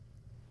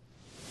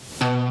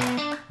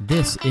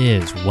This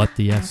is What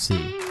the FC.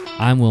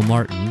 I'm Will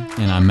Martin.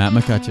 And I'm Matt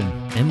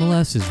McCutcheon.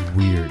 MLS is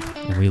weird,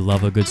 and we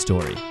love a good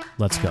story.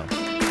 Let's go.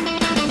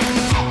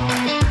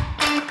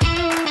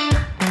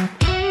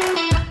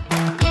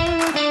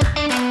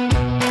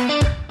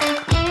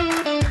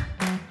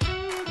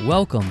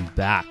 Welcome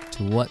back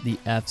to What the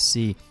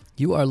FC.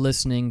 You are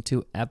listening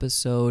to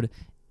episode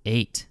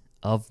 8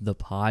 of the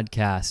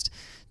podcast.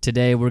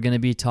 Today we're going to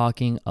be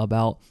talking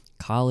about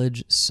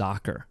college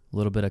soccer, a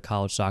little bit of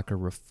college soccer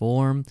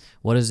reform.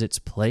 What is its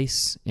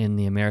place in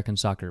the American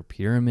soccer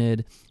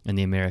pyramid and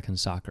the American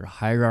soccer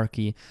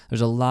hierarchy?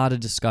 There's a lot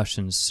of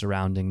discussions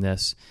surrounding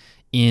this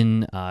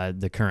in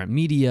the current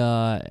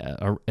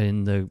media,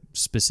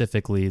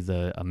 specifically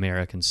the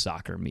American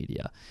soccer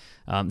media.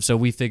 So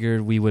we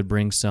figured we would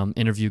bring some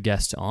interview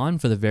guests on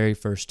for the very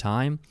first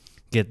time,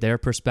 get their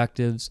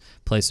perspectives,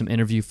 play some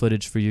interview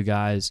footage for you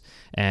guys,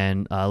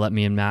 and let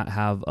me and Matt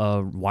have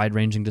a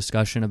wide-ranging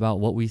discussion about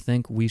what we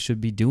think we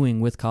should be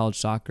doing with college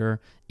soccer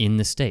in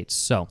the States.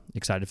 So,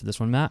 excited for this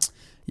one, Matt?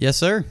 Yes,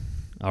 sir.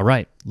 All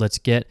right, let's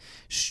get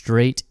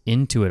straight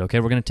into it,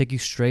 okay? We're going to take you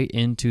straight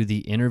into the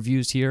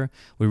interviews here.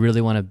 We really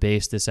want to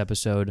base this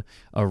episode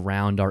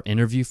around our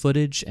interview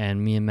footage,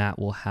 and me and Matt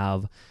will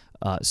have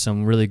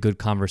some really good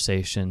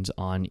conversations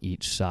on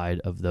each side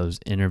of those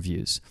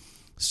interviews.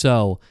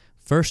 So,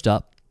 first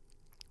up,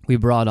 we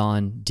brought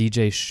on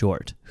DJ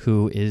Short,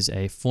 who is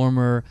a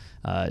former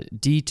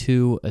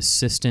D2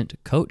 assistant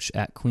coach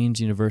at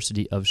Queen's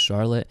University of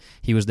Charlotte.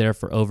 He was there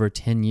for over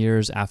 10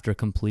 years after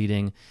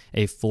completing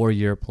a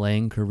 4-year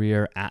playing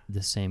career at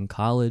the same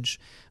college.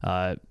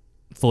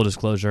 Full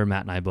disclosure,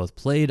 Matt and I both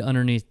played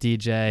underneath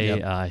DJ.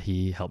 Yep.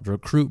 He helped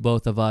recruit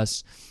both of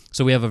us.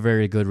 So we have a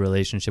very good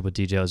relationship with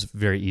DJ. It was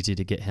very easy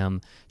to get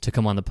him to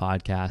come on the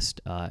podcast.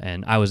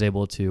 And I was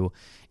able to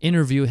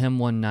interview him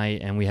one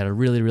night, and we had a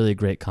really, really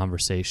great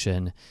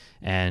conversation,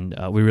 and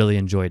we really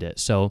enjoyed it.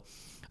 So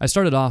I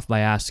started off by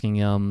asking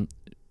him,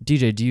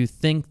 DJ, do you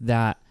think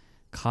that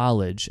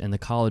college and the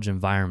college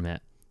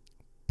environment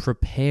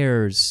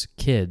prepares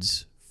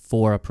kids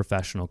for a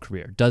professional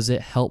career? Does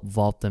it help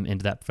vault them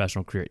into that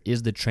professional career?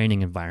 Is the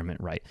training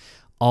environment right?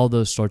 All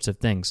those sorts of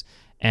things.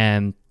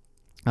 And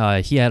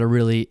he had a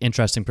really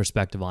interesting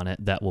perspective on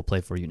it that we'll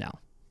play for you now.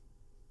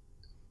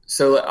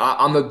 So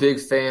I'm a big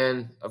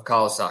fan of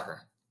college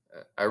soccer.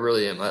 I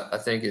really am. I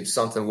think it's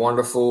something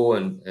wonderful,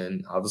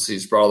 and obviously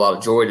it's brought a lot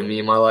of joy to me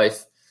in my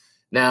life.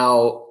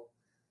 Now,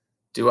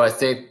 do I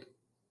think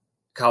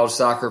college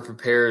soccer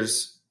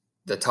prepares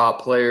the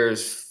top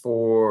players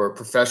for a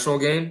professional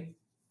game?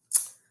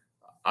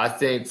 I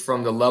think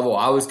from the level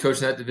I was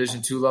coaching at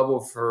Division II level,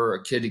 for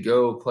a kid to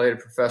go play at a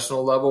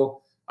professional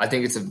level, I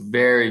think it's a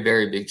very,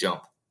 very big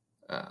jump.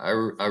 I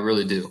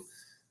really do.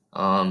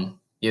 The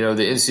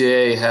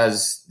NCAA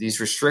has these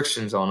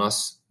restrictions on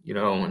us,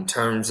 in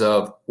terms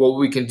of what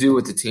we can do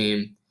with the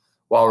team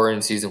while we're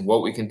in season,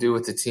 what we can do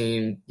with the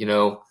team,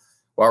 while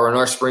we're in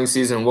our spring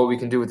season, what we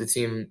can do with the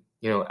team,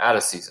 out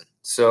of season.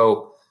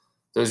 So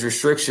those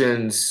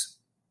restrictions,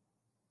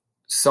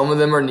 some of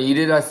them are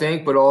needed, I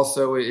think, but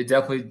also it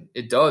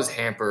does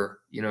hamper,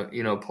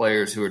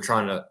 players who are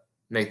trying to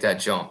make that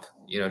jump,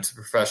 to the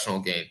professional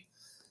game.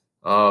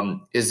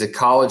 Is the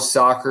college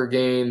soccer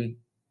game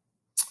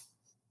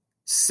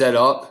set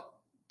up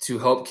to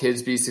help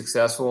kids be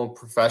successful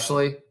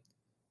professionally?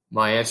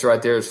 My answer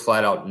right there is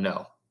flat out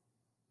no.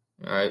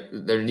 All right.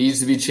 There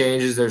needs to be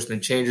changes. There's been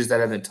changes that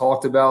have been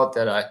talked about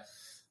that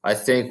I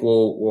think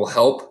will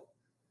help,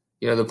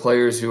 the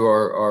players who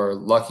are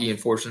lucky and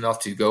fortunate enough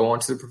to go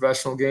onto the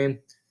professional game.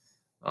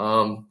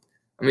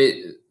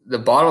 The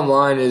bottom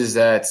line is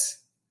that,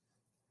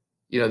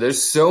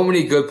 there's so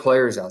many good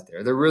players out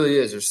there. There really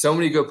is. There's so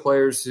many good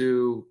players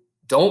who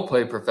don't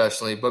play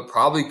professionally, but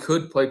probably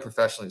could play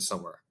professionally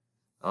somewhere.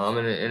 And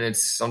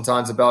it's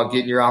sometimes about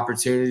getting your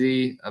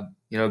opportunity,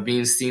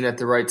 being seen at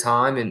the right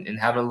time and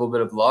having a little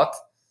bit of luck.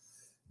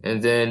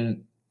 And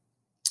then,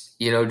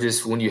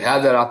 just when you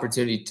have that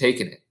opportunity,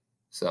 taking it.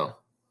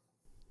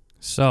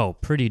 So,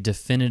 pretty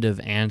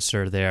definitive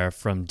answer there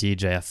from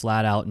DJ, a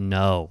flat-out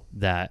no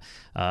that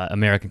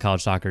American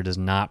college soccer does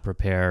not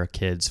prepare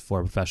kids for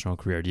a professional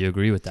career. Do you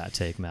agree with that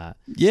take, Matt?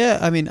 Yeah,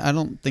 I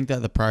don't think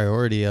that the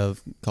priority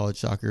of college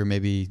soccer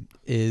maybe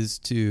is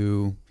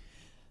to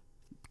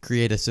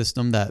create a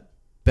system that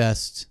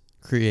best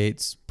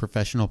creates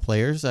professional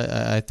players.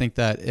 I think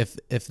that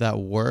if that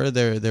were,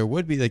 there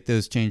would be like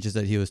those changes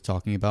that he was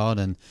talking about,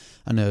 and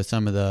I know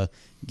some of the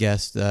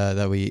guests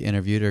that we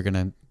interviewed are going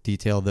to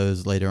detail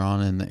those later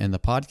on in the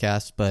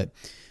podcast. But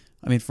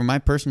from my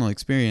personal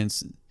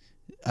experience,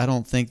 I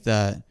don't think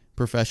that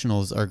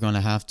professionals are going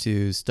to have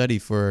to study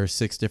for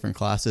 6 different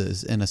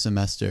classes in a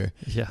semester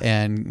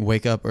and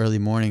wake up early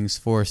mornings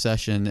for a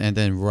session and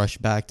then rush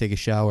back, take a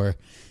shower,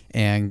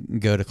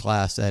 and go to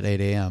class at 8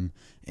 a.m.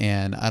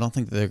 And I don't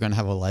think that they're going to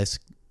have a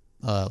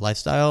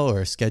lifestyle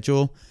or a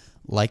schedule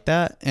like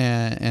that.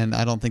 And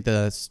I don't think that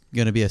that's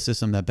going to be a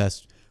system that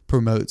best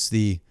promotes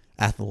the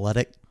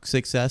athletic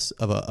success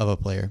of a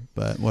player.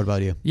 But what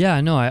about you?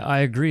 Yeah, no, I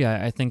agree.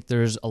 I think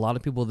there's a lot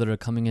of people that are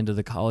coming into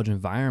the college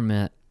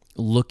environment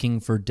looking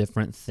for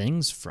different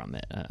things from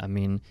it. I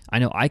mean, I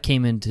know I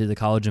came into the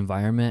college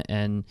environment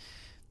and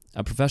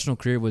a professional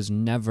career was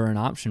never an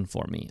option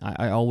for me.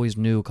 I always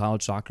knew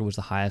college soccer was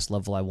the highest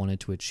level I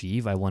wanted to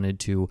achieve. I wanted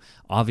to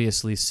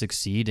obviously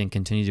succeed and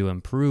continue to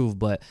improve,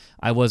 but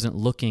I wasn't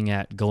looking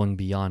at going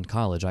beyond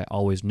college. I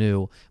always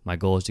knew my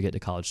goal is to get to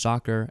college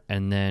soccer,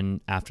 and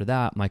then after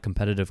that, my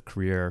competitive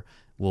career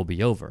will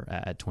be over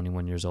at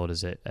 21 years old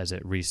as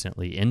it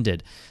recently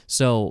ended.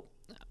 So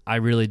I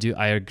really do.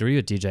 I agree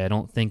with DJ. I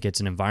don't think it's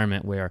an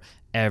environment where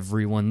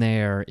everyone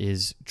there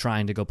is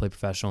trying to go play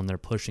professional and they're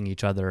pushing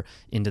each other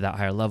into that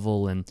higher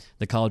level, and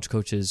the college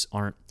coaches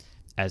aren't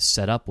as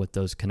set up with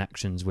those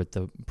connections with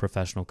the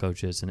professional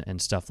coaches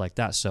and stuff like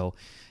that. So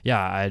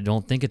yeah, I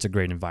don't think it's a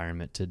great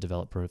environment to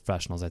develop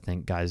professionals. I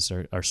think guys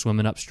are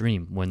swimming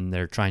upstream when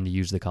they're trying to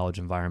use the college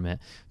environment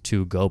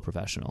to go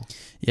professional.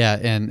 Yeah,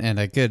 and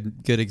a good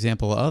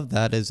example of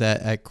that is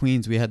that at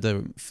Queens we had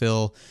to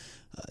fill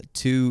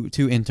two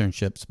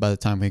internships by the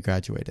time we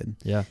graduated.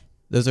 Yeah.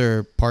 Those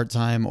are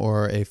part-time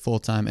or a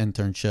full-time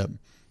internship,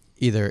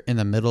 either in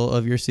the middle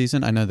of your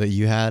season. I know that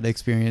you had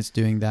experience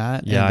doing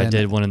that. Yeah, I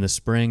did one in the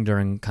spring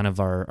during kind of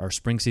our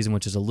spring season,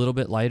 which is a little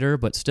bit lighter,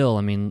 but still,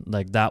 I mean,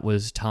 like that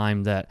was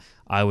time that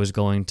I was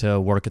going to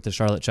work at the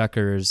Charlotte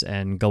Checkers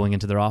and going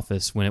into their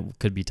office when it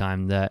could be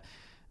time that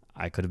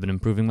I could have been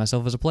improving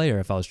myself as a player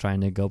if I was trying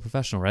to go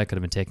professional, right? I could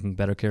have been taking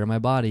better care of my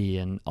body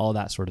and all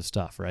that sort of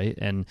stuff, right?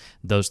 And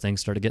those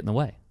things started getting in the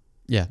way.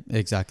 Yeah,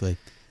 exactly.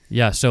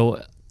 Yeah,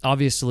 so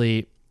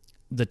obviously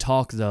the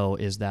talk, though,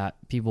 is that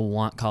people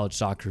want college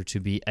soccer to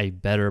be a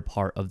better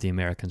part of the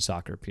American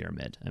soccer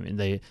pyramid. I mean,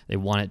 they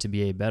want it to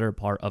be a better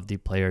part of the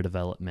player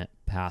development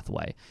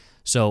pathway.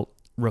 So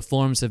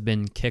reforms have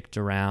been kicked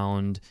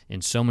around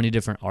in so many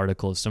different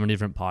articles, so many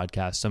different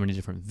podcasts, so many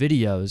different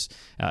videos.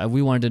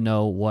 We wanted to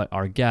know what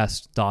our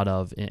guest thought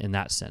of in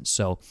that sense.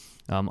 So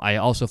I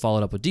also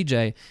followed up with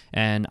DJ,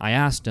 and I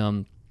asked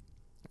him,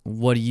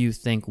 what do you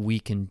think we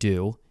can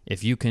do?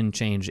 If you can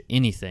change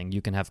anything,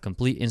 you can have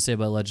complete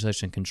NCAA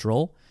legislation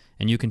control,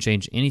 and you can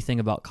change anything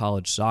about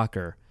college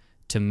soccer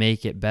to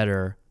make it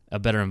better, a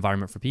better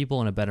environment for people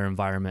and a better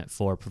environment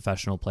for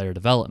professional player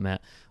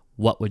development.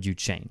 What would you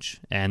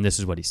change? And this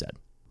is what he said.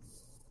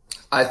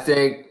 I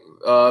think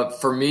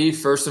for me,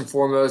 first and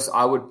foremost,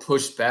 I would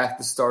push back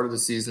the start of the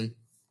season.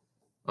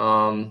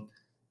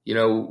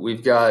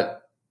 We've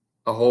got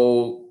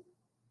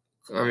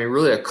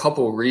really a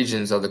couple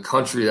regions of the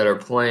country that are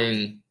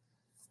playing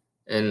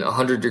in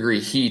 100-degree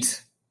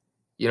heat,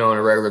 on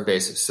a regular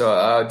basis. So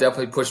I would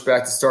definitely push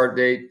back the start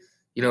date,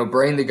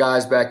 bring the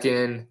guys back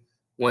in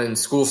when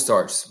school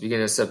starts,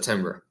 beginning of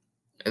September.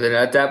 And then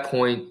at that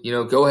point,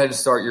 go ahead and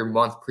start your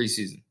month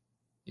preseason,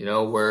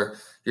 where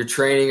you're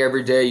training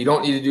every day. You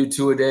don't need to do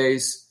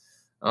 2-a-days.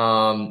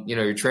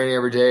 You're training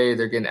every day.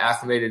 They're getting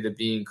acclimated to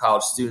being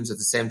college students at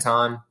the same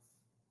time.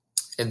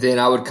 And then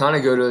I would kind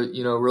of go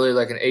to, really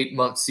like an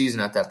 8-month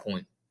season at that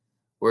point,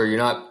 where you're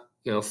not,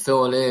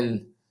 filling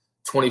in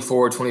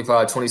 24,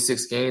 25,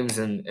 26 games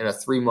in a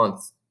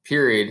 3-month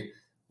period,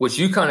 which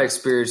you kind of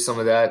experienced some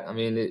of that. I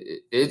mean,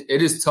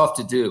 it is tough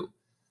to do.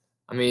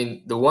 I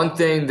mean, the one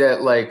thing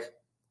that like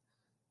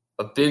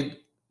a big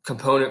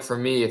component for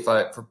me,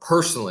 for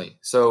personally,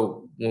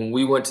 so when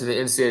we went to the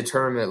NCAA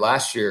tournament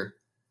last year,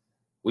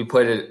 we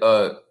played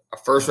a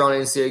first round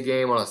NCAA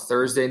game on a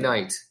Thursday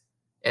night,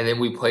 and then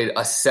we played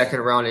a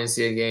second round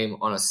NCAA game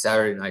on a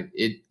Saturday night.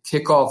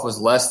 Kickoff was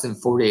less than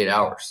 48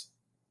 hours.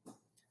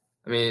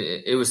 I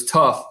mean, it was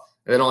tough.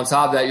 And then on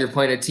top of that, you're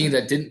playing a team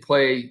that didn't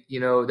play,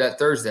 that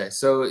Thursday.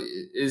 So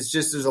it's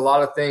just, there's a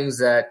lot of things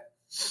that,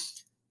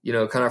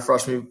 kind of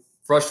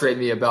frustrate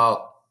me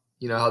about,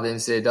 how the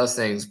NCAA does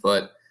things.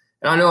 And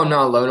I know I'm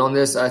not alone on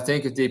this. I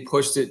think if they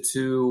pushed it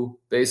to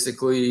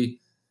basically,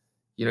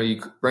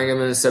 you bring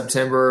them in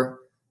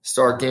September,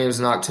 start games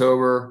in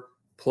October,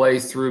 play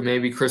through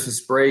maybe Christmas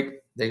break.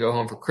 They go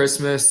home for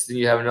Christmas. Then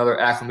you have another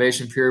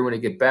acclimation period when they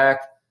get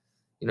back.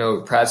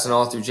 Practicing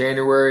all through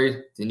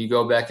January, then you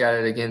go back at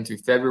it again through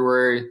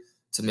February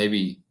to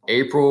maybe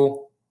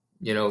April,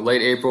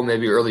 late April,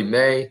 maybe early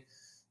May.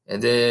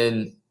 And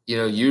then,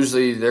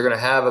 usually they're going to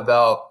have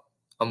about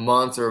a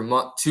month or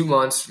 2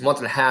 months, month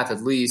and a half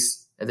at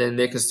least, and then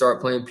they can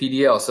start playing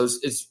PDL. So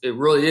it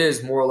really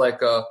is more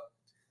like a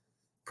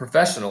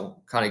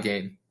professional kind of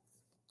game,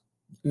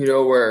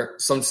 where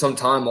some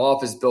time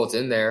off is built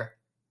in there,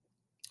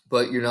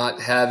 but you're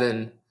not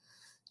having,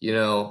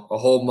 a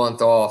whole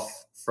month off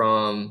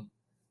from,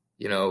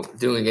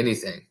 doing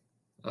anything,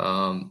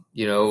 and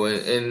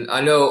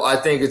I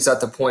think it's at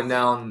the point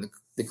now in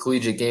the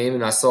collegiate game,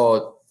 and I saw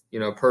it,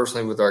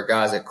 personally with our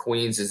guys at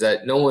Queens, is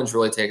that no one's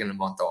really taking a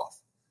month off.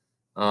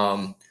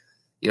 At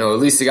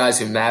least the guys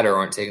who matter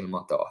aren't taking a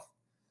month off.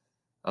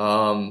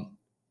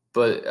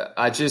 But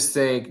I just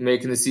think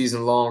making the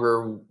season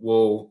longer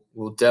will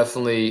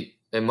definitely,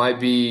 it might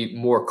be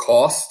more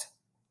cost,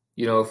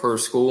 for a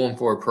school and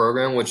for a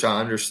program, which I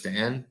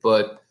understand,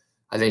 but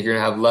I think you're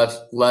going to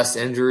have less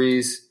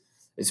injuries.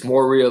 It's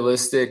more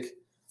realistic.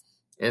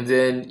 And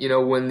then,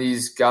 when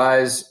these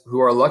guys who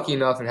are lucky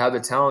enough and have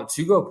the talent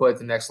to go play at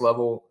the next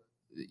level,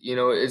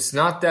 it's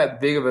not that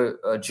big of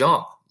a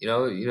jump.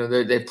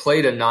 They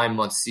played a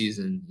 9-month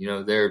season.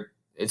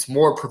 It's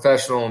more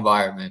professional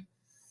environment.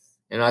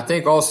 And I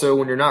think also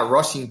when you're not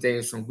rushing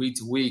things from week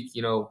to week,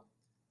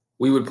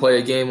 we would play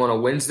a game on a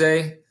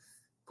Wednesday,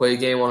 play a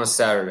game on a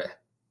Saturday.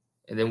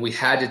 And then we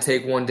had to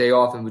take one day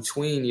off in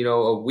between,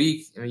 a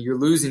week. I mean, you're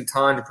losing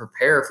time to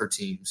prepare for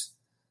teams.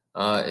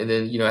 And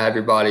then, have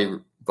your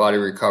body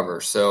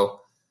recover.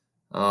 So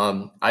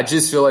I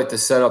just feel like the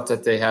setup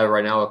that they have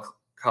right now with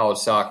college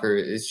soccer,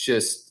 it's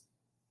just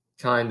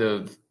kind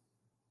of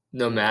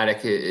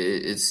nomadic.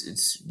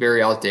 It's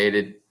very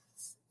outdated.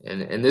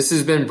 And this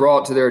has been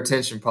brought to their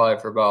attention probably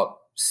for about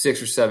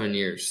 6 or 7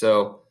 years.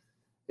 So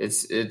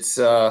it's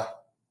my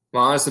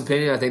honest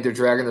opinion. I think they're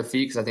dragging their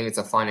feet because I think it's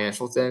a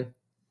financial thing.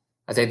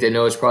 I think they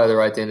know it's probably the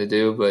right thing to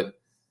do, but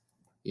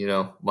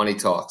money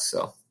talks.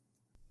 So.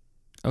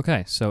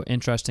 Okay, so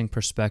interesting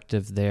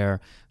perspective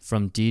there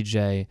from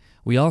DJ.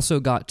 We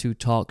also got to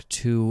talk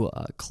to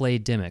Clay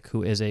Dimmick,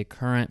 who is a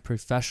current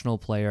professional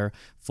player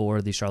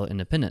for the Charlotte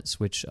Independence,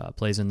 which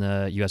plays in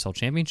the USL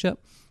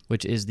Championship,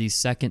 which is the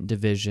second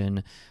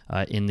division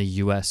in the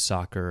U.S.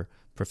 soccer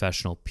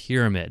professional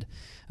pyramid.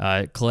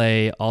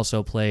 Clay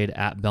also played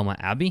at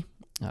Belmont Abbey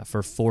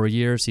for 4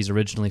 years. He's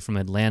originally from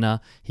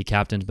Atlanta. He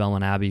captained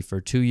Belmont Abbey for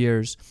 2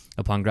 years.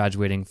 Upon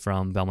graduating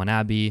from Belmont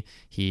Abbey,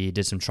 he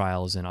did some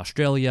trials in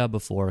Australia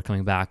before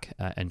coming back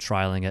and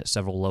trialing at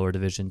several lower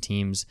division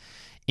teams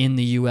in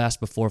the U.S.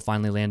 before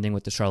finally landing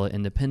with the Charlotte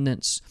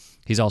Independence.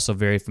 He's also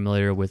very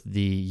familiar with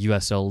the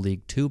USL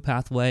League 2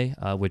 pathway,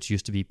 which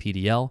used to be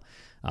PDL.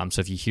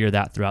 So if you hear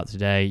that throughout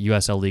today,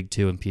 USL League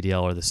 2 and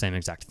PDL are the same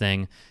exact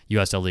thing.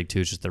 USL League 2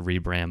 is just the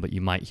rebrand, but you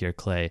might hear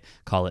Clay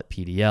call it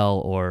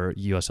PDL or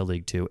USL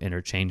League 2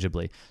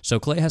 interchangeably. So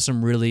Clay has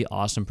some really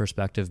awesome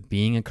perspective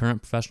being a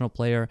current professional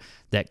player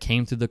that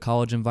came through the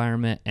college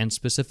environment and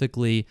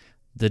specifically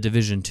the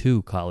Division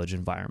II college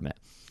environment.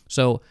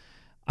 So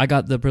I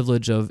got the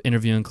privilege of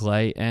interviewing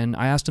Clay, and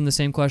I asked him the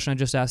same question I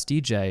just asked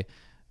DJ.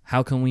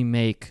 How can we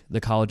make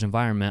the college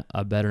environment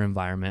a better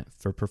environment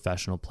for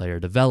professional player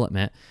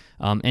development?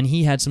 And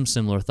he had some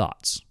similar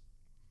thoughts.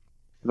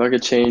 If I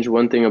could change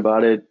one thing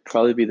about it,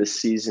 probably be the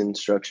season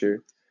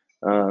structure,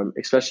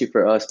 especially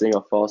for us being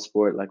a fall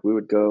sport. Like we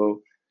would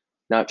go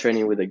not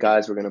training with the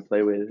guys we're going to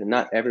play with, and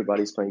not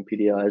everybody's playing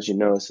PDL, as you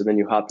know. So then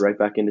you hop right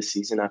back into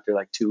season after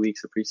like 2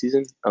 weeks of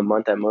preseason, a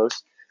month at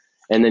most.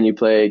 And then you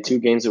play 2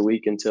 games a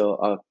week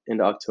until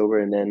into October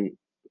and then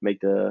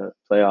make the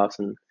playoffs.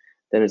 And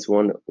then it's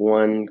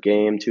one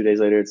game, 2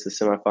 days later, it's the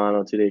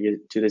semifinal,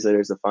 2 days later,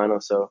 it's the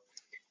final. So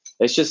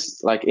it's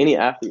just like any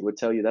athlete would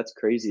tell you, that's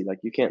crazy. Like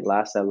you can't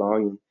last that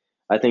long. And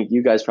I think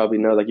you guys probably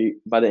know, like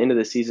by the end of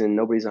the season,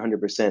 nobody's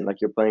 100%.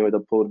 Like you're playing with a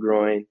pulled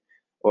groin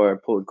or a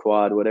pulled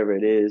quad, whatever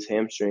it is,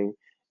 hamstring,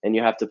 and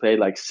you have to play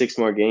like 6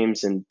 more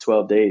games in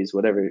 12 days,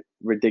 whatever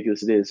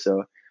ridiculous it is.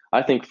 So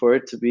I think for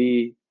it to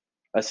be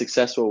a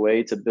successful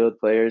way to build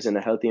players in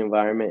a healthy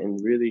environment and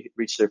really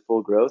reach their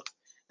full growth,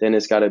 then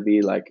it's got to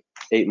be like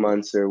 8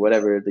 months or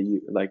whatever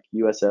the like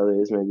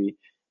USL is. Maybe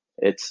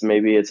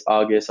it's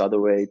August all the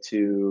way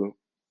to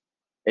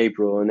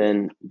April, and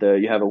then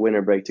you have a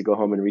winter break to go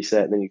home and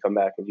reset, and then you come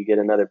back and you get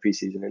another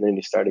preseason, and then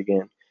you start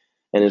again.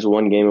 And there's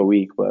 1 game a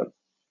week, but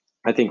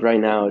I think right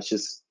now it's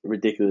just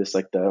ridiculous,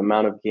 like the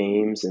amount of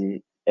games,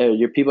 and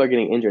your people are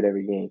getting injured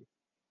every game.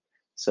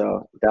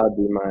 So that would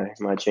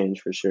be my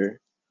change for sure.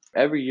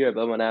 Every year at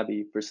Belmont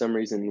Abbey, for some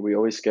reason, we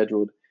always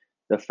scheduled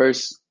the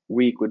first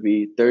week would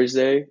be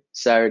Thursday,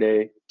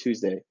 Saturday,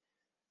 Tuesday.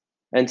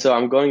 And so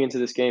I'm going into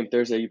this game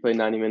Thursday, you play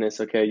 90 minutes.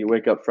 Okay, you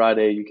wake up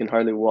Friday, you can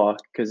hardly walk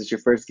because it's your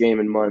first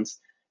game in months.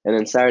 And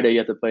then Saturday, you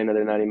have to play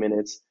another 90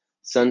 minutes.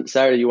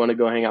 Saturday, you want to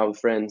go hang out with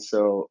friends.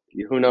 So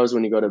who knows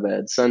when you go to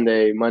bed.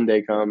 Sunday,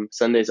 Monday come.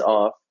 Sunday's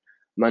off.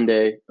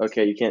 Monday,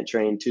 okay, you can't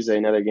train. Tuesday,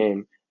 another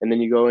game. And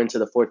then you go into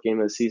the 4th game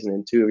of the season,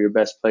 and 2 of your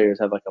best players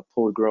have like a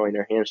pulled groin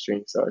or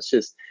hamstring. So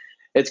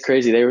it's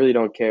crazy. They really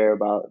don't care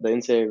about, the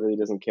NCAA really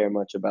doesn't care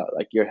much about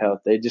like your health.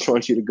 They just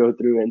want you to go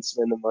through and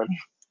spend the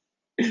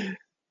money.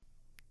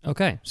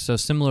 Okay, so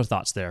similar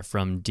thoughts there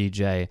from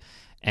DJ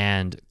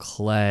and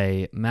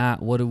Clay.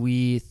 Matt, what do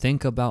we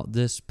think about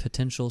this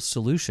potential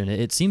solution?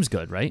 It seems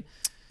good, right?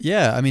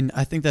 Yeah, I mean,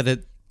 I think that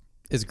it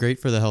is great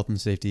for the health and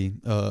safety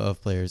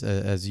of players.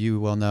 As you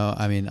well know,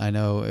 I mean, I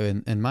know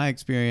in my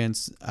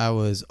experience, I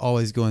was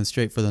always going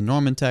straight for the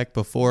Norman Tech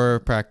before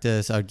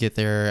practice. I'd get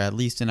there at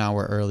least an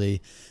hour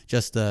early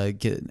just to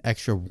get an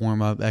extra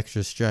warm-up,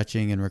 extra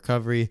stretching and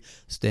recovery,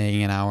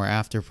 staying an hour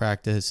after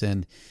practice,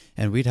 and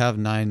we'd have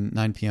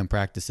 9 p.m.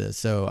 practices.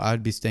 So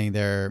I'd be staying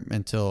there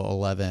until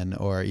 11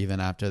 or even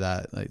after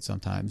that, like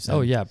sometimes.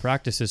 Oh, yeah.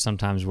 Practices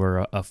sometimes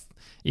were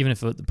even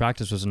if the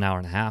practice was an hour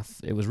and a half,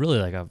 it was really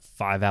like a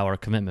 5-hour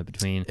commitment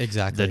between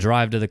the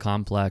drive to the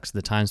complex,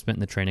 the time spent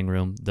in the training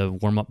room, the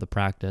warm-up, the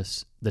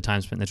practice, the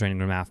time spent in the training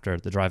room after,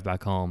 the drive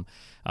back home.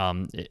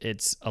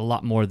 It's a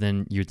lot more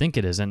than you'd think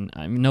it is. And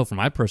I know from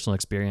my personal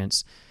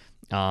experience,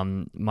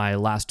 my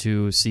last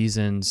 2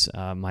 seasons,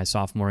 my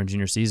sophomore and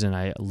junior season,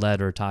 I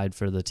led or tied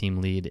for the team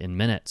lead in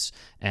minutes.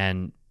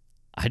 And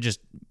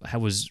I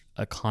was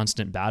a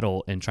constant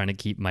battle in trying to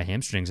keep my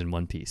hamstrings in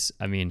one piece.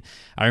 I mean,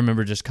 I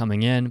remember just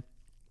coming in,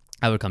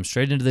 I would come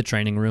straight into the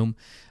training room.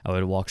 I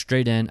would walk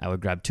straight in. I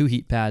would grab 2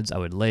 heat pads. I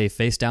would lay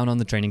face down on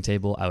the training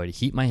table. I would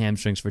heat my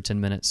hamstrings for 10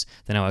 minutes.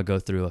 Then I would go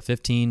through a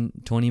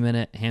 15,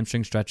 20-minute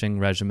hamstring stretching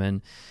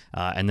regimen.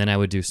 And then I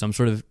would do some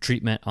sort of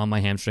treatment on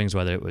my hamstrings,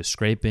 whether it was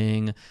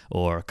scraping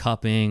or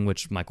cupping,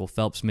 which Michael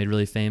Phelps made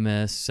really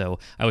famous. So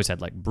I always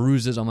had like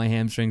bruises on my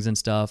hamstrings and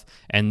stuff.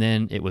 And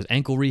then it was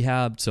ankle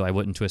rehab, so I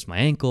wouldn't twist my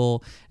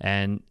ankle.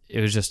 And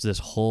it was just this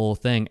whole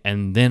thing.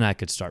 And then I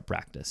could start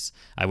practice.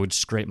 I would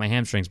scrape my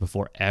hamstrings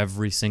before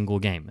every single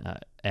game.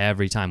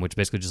 Every time, which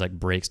basically just like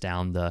breaks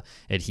down the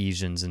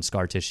adhesions and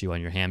scar tissue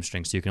on your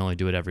hamstrings. So you can only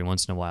do it every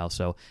once in a while.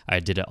 So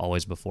I did it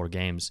always before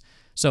games.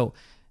 So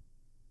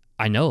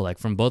I know, like,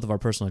 from both of our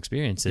personal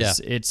experiences,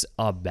 it's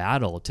a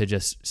battle to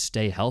just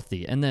stay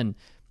healthy. And then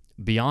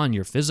beyond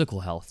your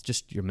physical health,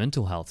 just your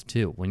mental health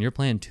too. When you're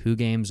playing 2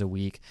 games a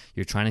week,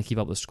 you're trying to keep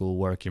up with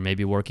schoolwork, you're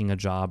maybe working a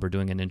job or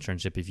doing an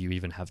internship if you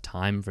even have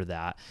time for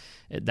that.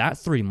 That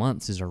 3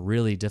 months is a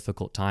really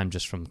difficult time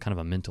just from kind of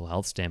a mental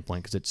health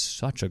standpoint because it's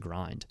such a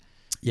grind.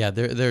 Yeah,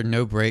 there are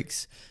no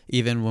breaks.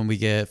 Even when we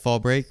get fall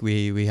break,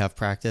 we have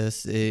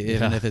practice.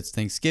 Even if it's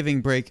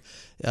Thanksgiving break,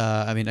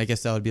 I mean, I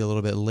guess that would be a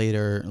little bit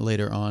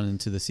later on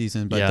into the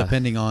season. But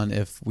depending on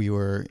if we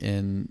were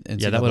in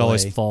NCAA, that would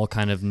always fall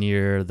kind of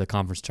near the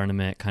conference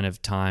tournament kind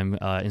of time,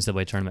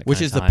 NCAA tournament,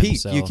 which is the peak.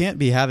 So. You can't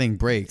be having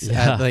breaks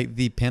at like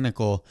the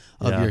pinnacle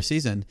of your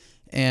season.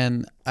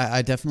 And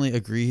I definitely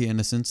agree in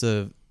a sense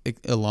of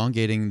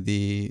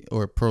elongating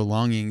or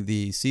prolonging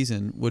the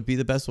season would be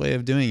the best way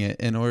of doing it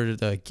in order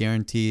to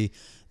guarantee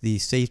the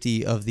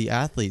safety of the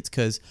athletes,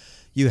 because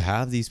you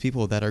have these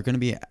people that are going to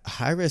be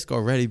high risk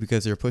already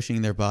because they're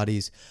pushing their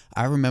bodies.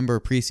 I remember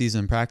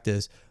preseason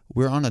practice,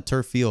 we're on a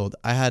turf field.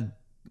 I had,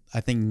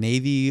 I think,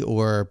 navy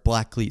or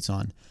black cleats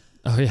on.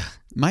 Oh yeah.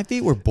 My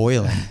feet were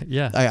boiling.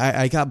 Yeah.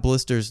 I got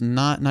blisters,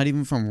 not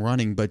even from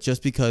running, but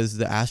just because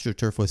the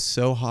AstroTurf was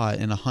so hot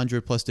in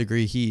 100+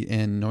 degree heat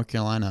in North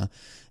Carolina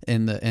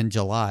in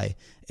July,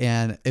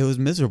 and it was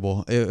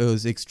miserable. It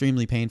was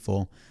extremely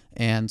painful.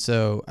 And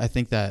so I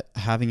think that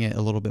having it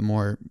a little bit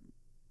more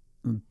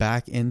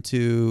back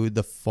into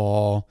the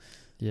fall,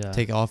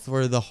 take off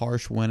for the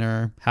harsh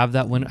winter, have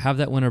that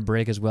winter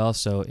break as well.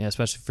 So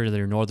especially for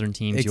your northern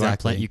teams,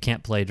 you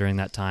can't play during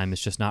that time.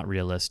 It's just not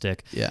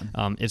realistic. Yeah.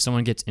 If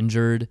someone gets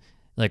injured,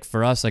 like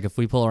for us, like if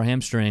we pull our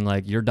hamstring,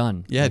 like you're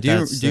done. Yeah. Like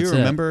do you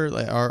remember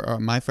like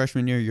my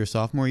freshman year, your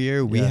sophomore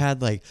year, we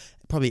had like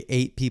probably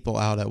 8 people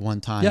out at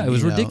one time. Yeah, it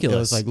was ridiculous. It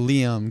was like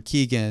Liam,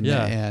 Keegan,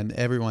 and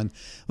everyone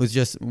was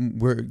just,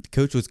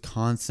 coach was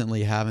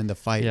constantly having to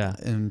fight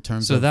in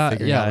terms of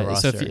figuring out a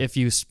roster. So if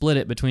you split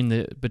it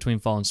between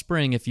fall and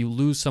spring, if you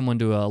lose someone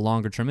to a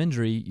longer term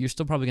injury, you're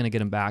still probably going to get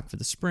them back for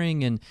the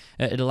spring, and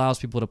it allows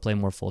people to play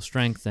more full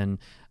strength and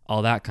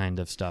all that kind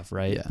of stuff,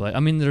 right? Yeah. But I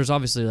mean, there's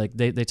obviously like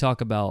they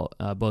talk about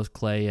both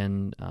Clay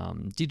and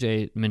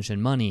DJ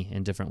mention money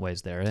in different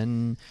ways there,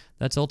 and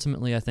that's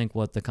ultimately I think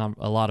what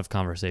a lot of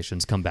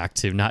conversations come back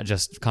to, not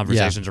just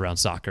conversations around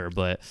soccer,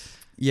 but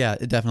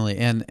definitely,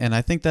 and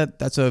I think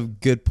that's a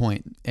good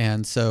point.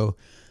 And so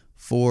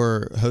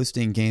for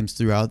hosting games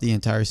throughout the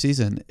entire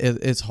season,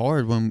 it's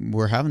hard when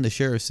we're having to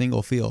share a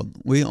single field.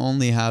 We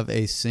only have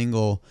a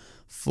single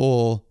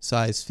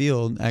full-size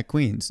field at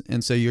Queens,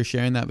 and so you're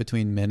sharing that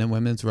between men and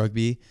women's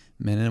rugby,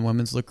 men and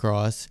women's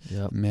lacrosse,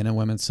 men and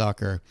women's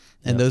soccer,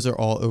 and those are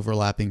all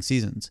overlapping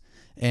seasons.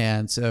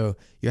 And so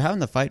you're having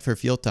to fight for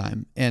field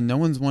time, and no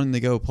one's wanting to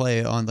go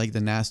play on like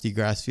the nasty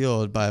grass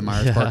field by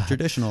Myers Park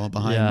Traditional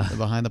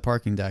behind the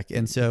parking deck.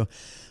 And so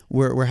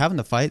we're having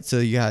to fight. So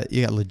you got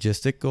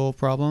logistical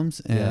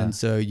problems, and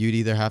so you'd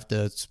either have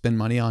to spend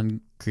money on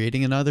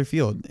creating another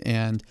field.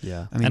 And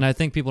I mean, and I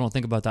think people don't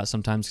think about that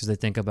sometimes because they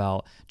think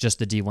about just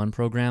the D1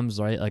 programs,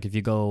 right? Like if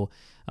you go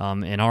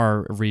in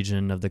our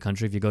region of the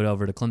country, if you go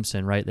over to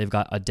Clemson, right, they've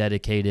got a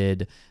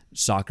dedicated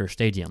soccer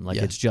stadium. Like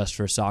it's just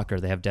for soccer.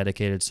 They have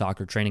dedicated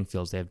soccer training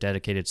fields. They have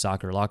dedicated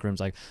soccer locker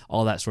rooms, like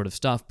all that sort of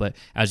stuff. But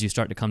as you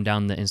start to come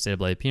down the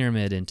NCAA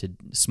pyramid into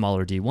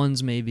smaller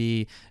D1s,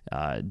 maybe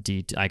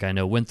like I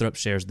know Winthrop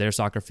shares their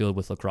soccer field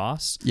with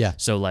lacrosse. Yeah.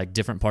 So like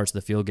different parts of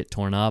the field get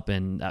torn up,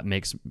 and that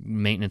makes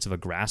maintenance of a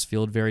grass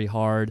field very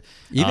hard.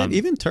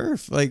 Even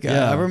turf. Like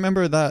I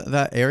remember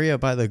that area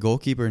by the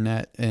goalkeeper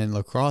net in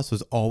lacrosse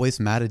was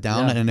always matted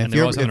down, and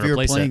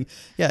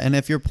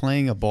if you're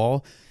playing a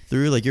ball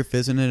through, like you're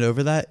fizzing it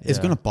over that, it's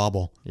going to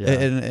bobble.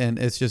 And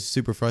it's just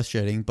super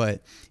frustrating.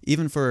 But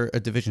even for a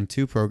Division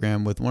II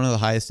program with one of the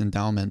highest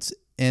endowments,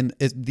 and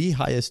it's the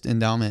highest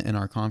endowment in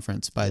our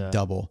conference by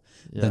double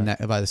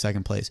by the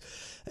second place,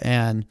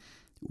 and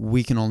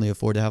we can only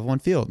afford to have one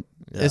field.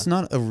 It's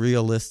not a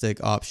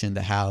realistic option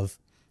to have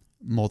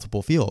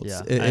multiple fields.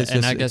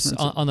 I guess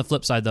on the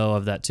flip side though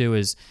of that too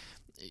is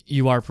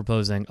you are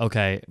proposing,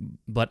 okay,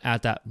 but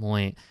at that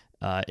point,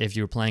 if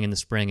you were playing in the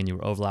spring and you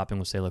were overlapping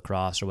with, say,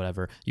 lacrosse or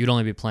whatever, you'd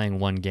only be playing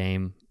one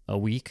game a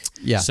week.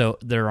 Yeah. So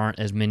there aren't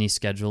as many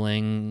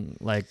scheduling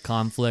like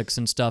conflicts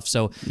and stuff.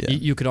 So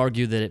you could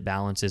argue that it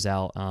balances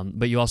out.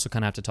 But you also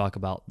kind of have to talk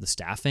about the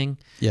staffing.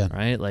 Yeah.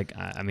 Right. Like,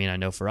 I mean, I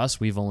know for us,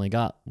 we've only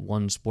got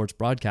one sports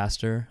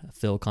broadcaster,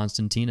 Phil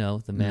Constantino,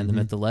 the man, the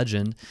myth, the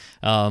legend.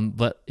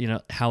 But you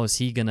know, how is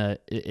he gonna?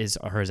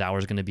 Are his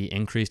hours going to be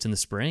increased in the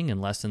spring and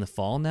less in the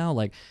fall now?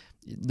 Like,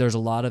 there's a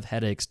lot of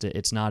headaches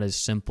it's not as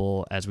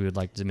simple as we would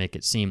like to make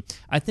it seem.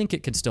 I think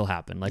it can still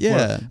happen. Like,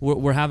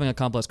 we're having a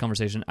complex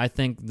conversation. I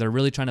think they're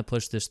really trying to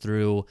push this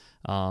through.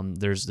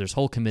 There's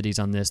whole committees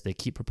on this. They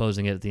keep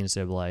proposing it at the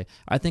NCAA.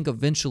 I think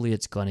eventually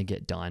it's going to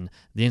get done.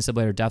 The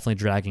NCAA are definitely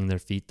dragging their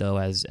feet though,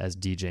 as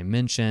DJ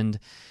mentioned.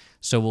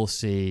 So we'll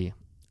see.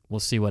 We'll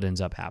see what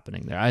ends up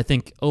happening there. I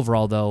think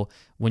overall, though,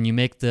 when you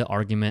make the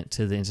argument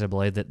to the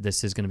NCAA that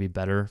this is going to be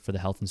better for the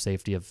health and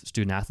safety of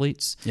student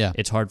athletes,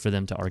 it's hard for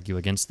them to argue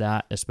against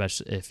that,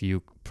 especially if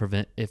you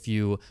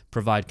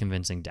provide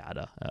convincing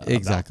data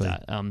about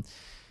that.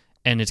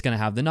 And it's going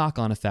to have the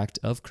knock-on effect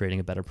of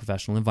creating a better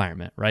professional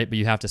environment, right? But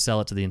you have to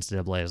sell it to the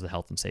NCAA as the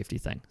health and safety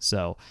thing.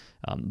 So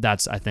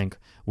that's, I think,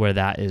 where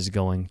that is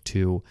going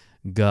to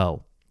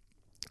go.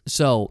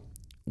 So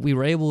we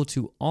were able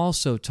to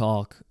also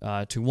talk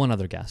to one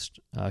other guest,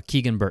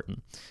 Keegan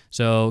Burton.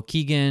 So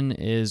Keegan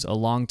is a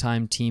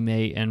longtime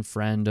teammate and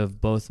friend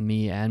of both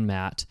me and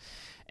Matt,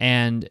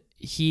 and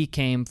he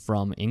came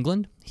from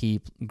England.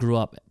 He grew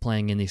up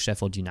playing in the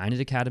Sheffield United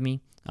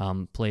Academy,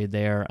 played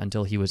there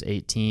until he was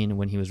 18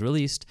 when he was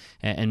released,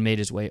 and made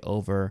his way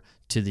over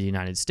to the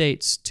United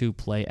States to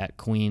play at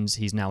Queens.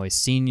 He's now a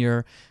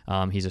senior.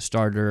 He's a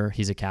starter.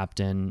 He's a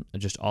captain,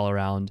 just all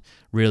around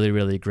really,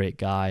 really great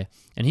guy.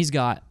 And he's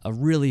got a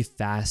really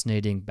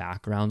fascinating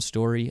background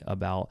story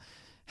about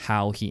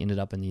how he ended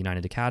up in the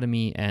United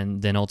Academy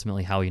and then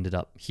ultimately how he ended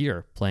up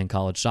here playing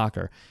college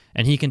soccer.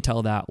 And he can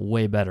tell that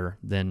way better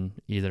than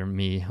either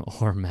me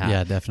or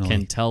Matt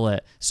can tell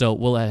it. So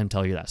we'll let him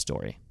tell you that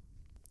story.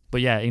 But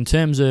yeah, in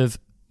terms of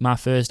my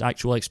first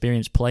actual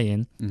experience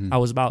playing, I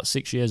was about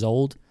 6 years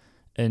old,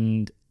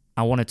 and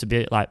I wanted to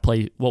be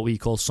play what we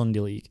call Sunday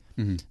League.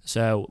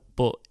 So,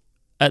 but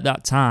at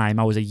that time,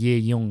 I was a year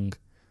young,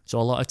 so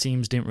a lot of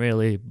teams didn't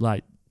really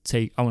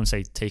take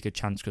a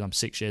chance because I'm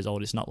 6 years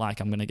old. It's not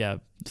like I'm going to get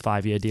a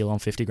 5-year deal on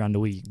 $50,000 a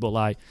week, but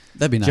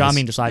that'd be nice. Do you know what I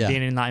mean? Just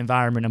being in that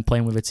environment and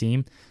playing with a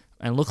team.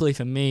 And luckily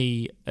for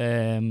me,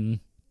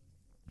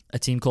 a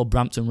team called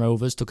Brampton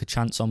Rovers took a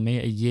chance on me,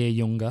 a year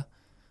younger.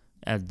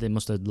 They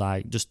must have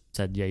just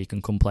said, yeah, you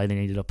can come play. They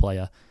needed a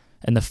player.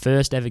 And the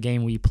first ever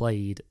game we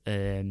played,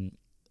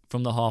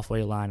 from the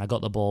halfway line, I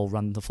got the ball,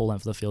 ran the full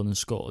length of the field and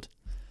scored.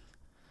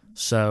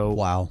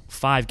 So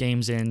 5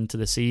 games into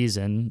the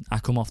season, I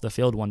come off the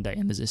field one day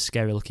and there's this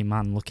scary looking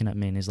man looking at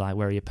me and he's like,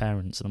 where are your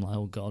parents? And I'm like,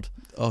 oh God,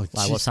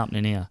 what's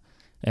happening here?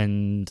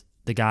 And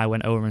the guy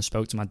went over and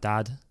spoke to my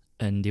dad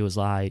and he was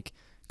like,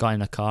 got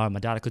in a car.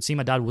 And I could see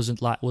my dad was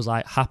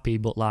happy,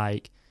 but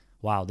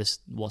wow,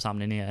 what's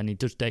happening here? And he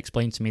just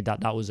explained to me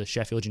that was a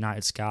Sheffield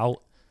United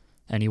scout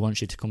and he wants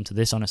you to come to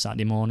this on a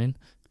Saturday morning.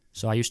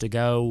 So I used to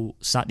go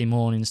Saturday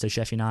mornings to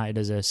Sheffield United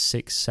as a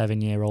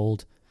 6-7 year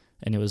old,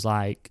 and it was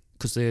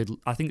because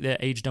I think their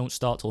age don't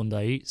start till under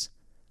 8s.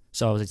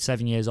 So I was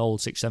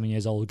 6-7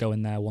 years old,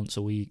 going there once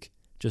a week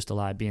just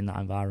to be in that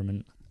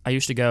environment. I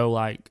used to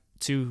go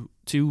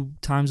two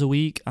times a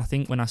week, I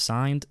think, when I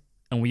signed,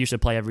 and we used to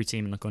play every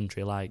team in the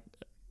country,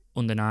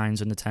 under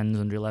 9s, under 10s,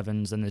 under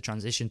 11s, and the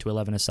transition to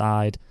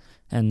 11-a-side.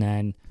 And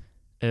then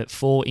at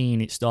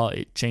 14,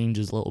 it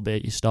changes a little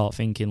bit. You start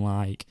thinking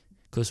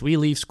because we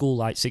leave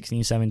school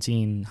 16,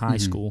 17, high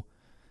school.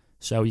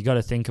 So you got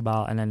to think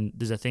about, and then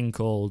there's a thing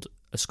called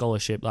a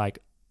scholarship, I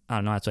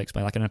don't know how to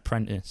explain, an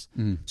apprentice.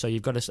 So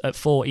you've got to, at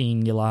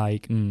 14, you're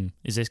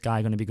is this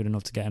guy going to be good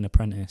enough to get an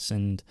apprentice?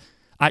 And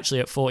actually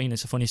at 14,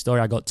 it's a funny story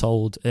I got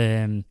told.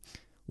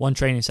 One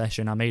training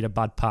session, I made a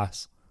bad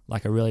pass,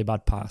 a really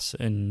bad pass,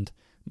 and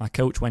my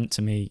coach went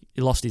to me,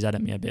 he lost his head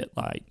at me a bit,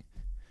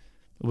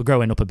 we're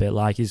growing up a bit,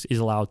 he's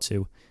allowed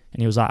to.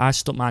 And he was like, I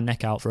stuck my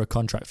neck out for a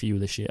contract for you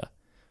this year.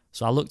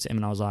 So I looked at him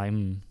and I was like,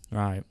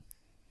 right.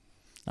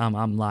 I'm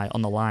on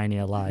the line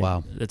here,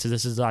 wow. This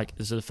is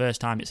the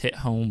first time it's hit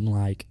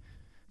home,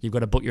 you've got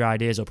to book your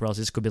ideas up or else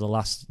this could be the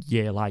last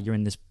year, you're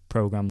in this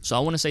program. So I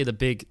want to say the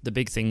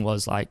big thing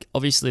was,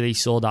 obviously they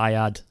saw that I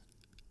had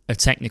a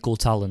technical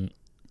talent,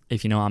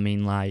 if you know what I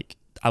mean,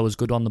 I was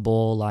good on the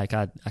ball, I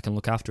can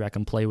look after it, I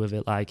can play with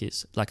it,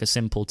 it's a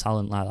simple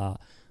talent like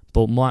that.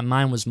 But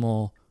mine was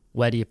more,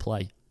 where do you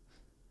play?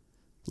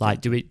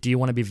 Do you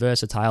want to be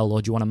versatile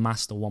or do you want to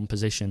master one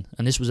position?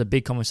 And this was a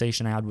big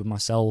conversation I had with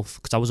myself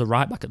because I was a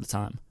right back at the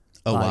time.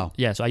 Oh, wow.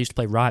 Yeah, so I used to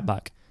play right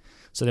back.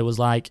 So there was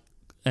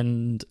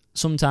and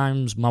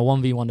sometimes my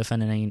 1v1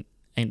 defending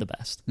ain't the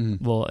best.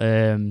 But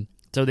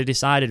so they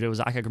decided, it was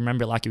I can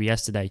remember it like it was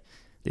yesterday.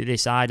 They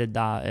decided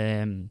that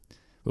we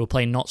were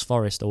playing Notts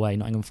Forest away,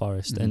 Nottingham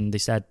Forest, and they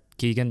said,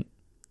 Keegan,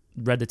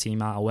 read the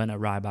team out, I went at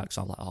right back,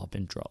 so I was I've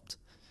been dropped.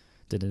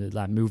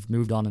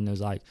 Moved on, and there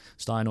was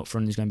starting up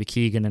front, he's going to be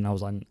Keegan, and I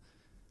was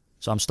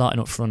so I'm starting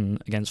up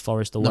front against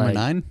Forest away. Number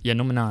 9? Yeah,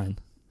 number 9.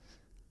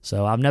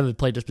 So I've never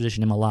played this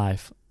position in my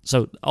life.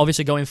 So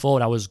obviously going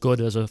forward, I was good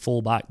as a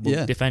fullback,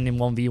 but defending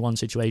 1v1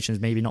 situations,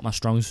 maybe not my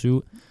strong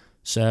suit.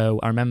 So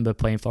I remember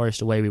playing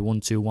Forest away, we won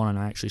 2-1 and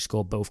I actually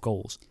scored both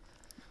goals.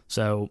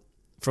 So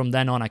from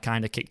then on, I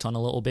kind of kicked on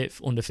a little bit,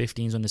 under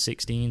 15s, under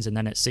 16s, and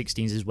then at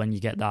 16s is when you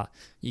get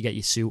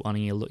your suit on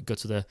and you go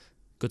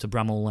to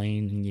Bramall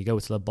Lane and you go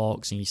to the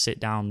box and you sit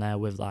down there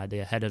with like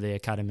the head of the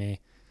academy,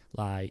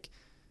 like,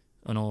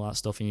 and all that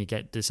stuff, and you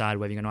decide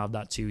whether you're going to have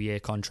that 2-year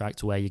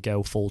contract where you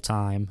go full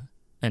time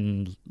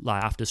and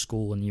like after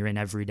school and you're in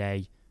every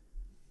day,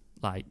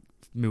 like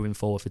moving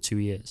forward for 2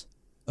 years.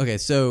 Okay,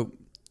 so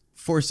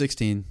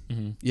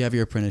 416, you have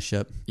your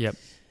apprenticeship. Yep.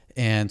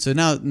 And so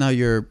now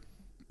you're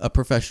a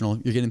professional.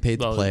 You're getting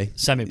paid to play.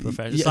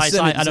 Semi-professional. Yeah, it's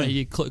like I don't.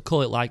 You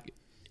call it like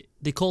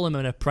they call them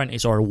an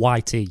apprentice or a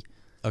YT.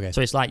 Okay.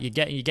 So it's like you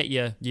get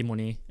your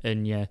money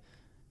and you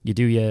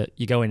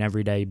go in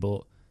every day,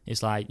 but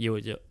it's like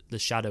you're the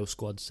shadow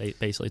squad,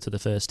 basically, to the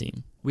first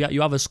team.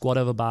 You have a squad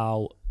of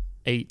about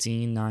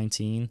 18,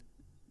 19,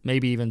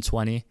 maybe even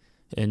 20,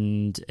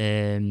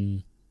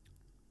 and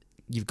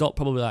you've got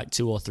probably like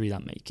 2 or 3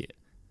 that make it.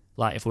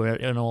 Like, if we're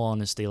in all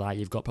honesty, like,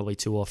 you've got probably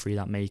 2 or 3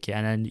 that make it.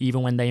 And then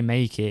even when they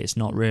make it, it's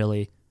not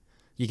really,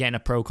 you're getting a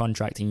pro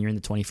contract and you're in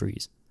the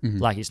 23s.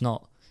 Like, it's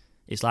not,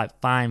 it's like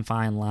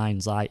fine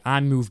lines. Like,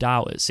 I moved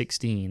out at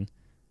 16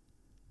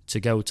 to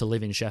go to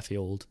live in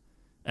Sheffield,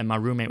 and my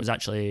roommate was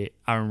actually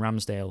Aaron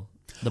Ramsdale,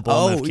 the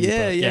Bournemouth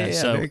keeper. Yeah.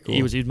 So very cool.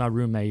 he was my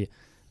roommate.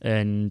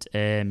 And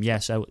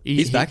so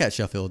he's back at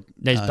Sheffield.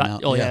 Back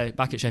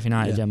at Sheffield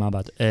United. Yeah, my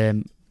bad.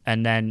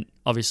 And then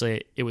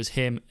obviously it was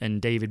him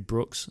and David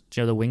Brooks,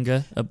 do you know, the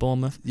winger at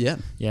Bournemouth? Yeah.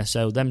 Yeah.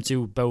 So them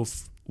two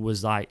both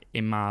was like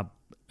in my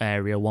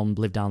area. One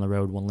lived down the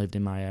road, one lived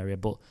in my area.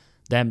 But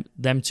them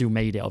two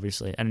made it,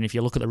 obviously. And if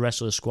you look at the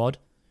rest of the squad,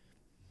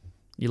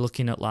 you're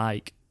looking at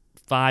like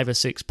 5 or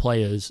 6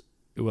 players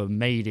who have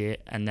made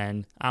it, and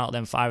then out of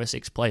them 5 or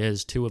 6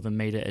 players, 2 of them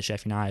made it at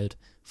Sheffield United,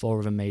 4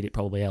 of them made it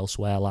probably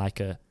elsewhere, like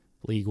a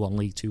League 1,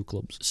 League 2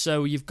 clubs.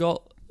 So you've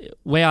got,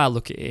 way I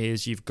look at it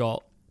is you've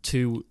got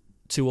two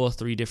or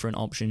 3 different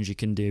options you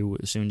can do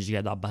as soon as you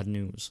get that bad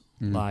news.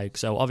 Like,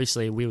 so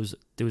obviously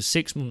there was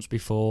 6 months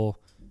before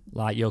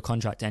like your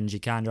contract ends,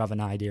 you kind of have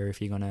an idea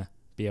if you're gonna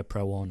be a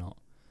pro or not.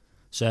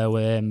 So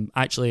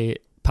actually,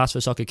 Pass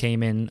for Soccer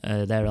came in.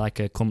 They're like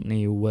a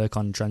company who work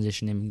on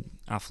transitioning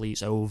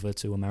athletes over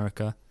to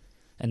America,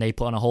 and they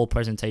put on a whole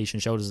presentation,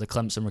 showed us the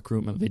Clemson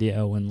recruitment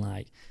video, and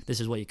like, this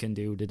is what you can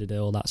do,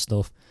 all that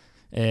stuff.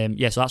 So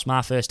that's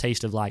my first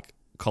taste of like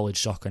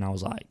college soccer, and I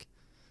was like,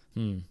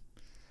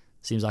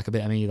 seems like a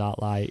bit of me that,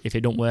 like, if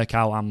it don't work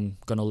out, I'm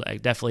gonna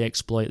definitely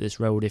exploit this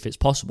road if it's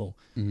possible.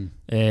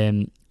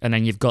 And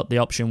then you've got the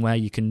option where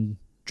you can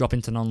drop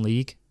into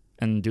non-league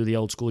and do the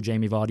old school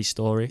Jamie Vardy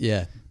story.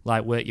 Yeah.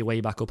 Like, work your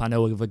way back up. I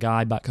know of a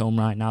guy back home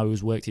right now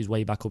who's worked his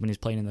way back up and he's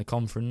playing in the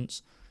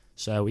conference.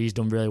 So he's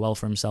done really well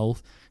for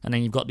himself. And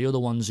then you've got the other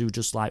ones who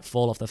just like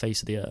fall off the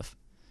face of the earth.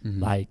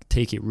 Like,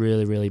 take it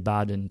really, really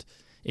bad. And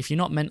if you're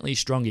not mentally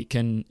strong, it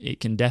can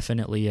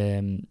definitely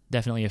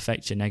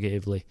affect you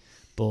negatively.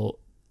 But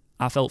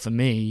I felt, for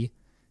me,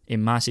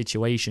 in my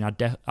situation,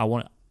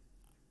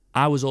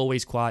 I was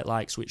always quite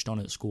like switched on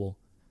at school.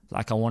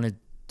 Like, I wanted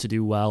to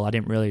do well. I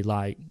didn't really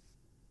like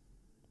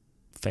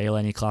fail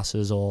any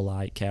classes or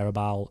like care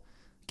about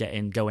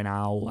going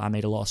out. I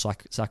made a lot of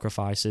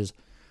sacrifices.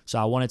 So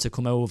I wanted to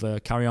come over,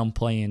 carry on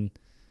playing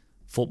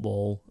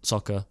football,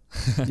 soccer,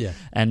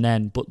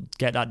 but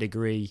get that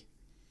degree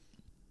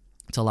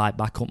to like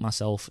back up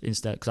myself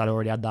instead, because I'd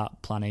already had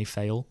that plan A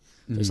fail.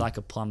 So it's like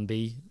a plan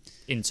B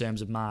in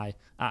terms of my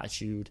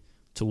attitude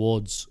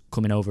towards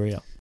coming over here.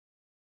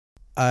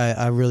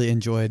 I really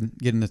enjoyed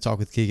getting to talk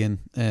with Keegan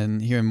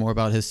and hearing more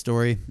about his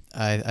story.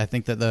 I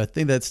think that the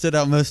thing that stood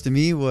out most to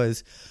me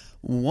was,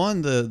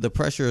 one, the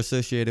pressure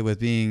associated with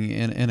being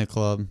in a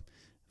club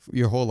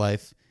your whole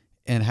life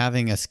and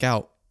having a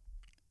scout,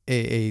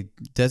 a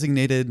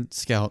designated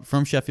scout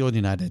from Sheffield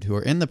United, who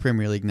are in the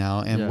Premier League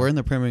now and were in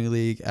the Premier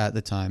League at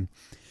the time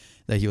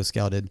that he was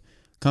scouted,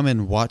 come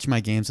and watch my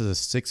games as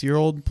a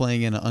 6-year-old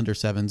playing in an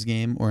under-7s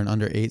game or an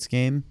under-8s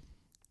game.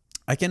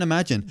 I can't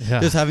imagine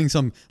just having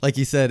some, like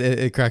you said,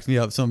 it cracked me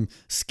up, some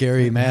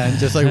scary man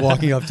just like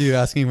walking up to you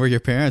asking where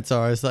your parents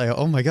are. It's like,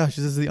 oh my gosh,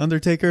 is this the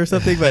Undertaker or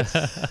something? But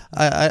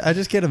I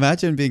just can't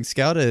imagine being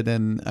scouted.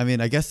 And I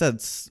mean, I guess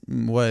that's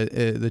what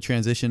the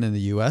transition in the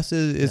U.S.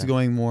 is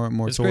going more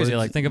it's towards. Crazy.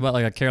 Like, think about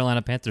like a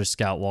Carolina Panthers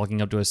scout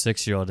walking up to a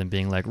 6-year-old and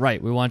being like,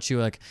 right, we want you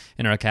like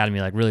in our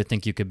academy, like really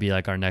think you could be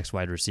like our next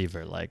wide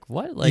receiver. Like,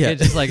 what? Like,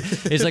 it's just like,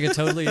 it's like a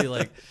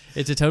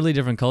totally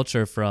different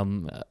culture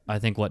from I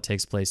think what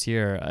takes place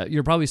here.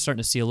 You're probably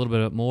starting to see a little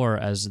bit more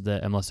as the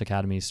MLS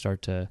academies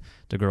start to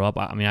grow up.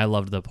 I mean, I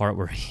loved the part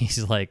where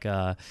he's like,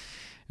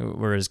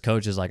 where his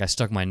coach is like, I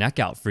stuck my neck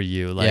out for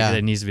you. Like,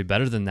 it needs to be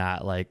better than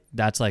that. Like,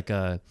 that's like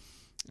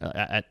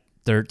at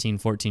 13,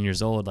 14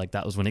 years old, like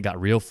that was when it got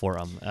real for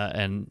him.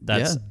 And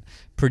that's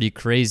pretty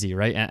crazy,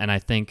 right? And I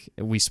think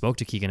we spoke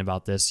to Keegan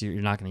about this.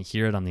 You're not going to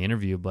hear it on the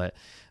interview, but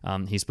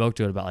he spoke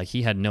to it about like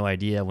he had no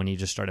idea when he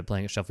just started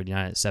playing at Sheffield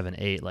United at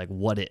 7-8, like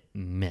what it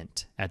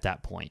meant at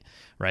that point,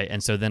 right?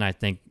 And so then I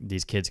think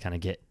these kids kind of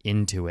get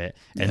into it,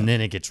 and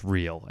then it gets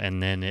real,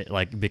 and then it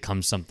like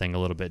becomes something a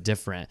little bit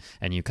different,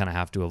 and you kind of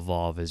have to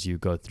evolve as you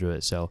go through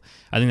it. So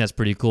I think that's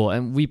pretty cool.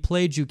 And we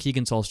played you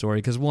Keegan's whole story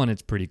because one,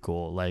 it's pretty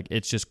cool. Like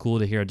it's just cool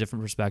to hear a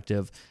different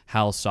perspective,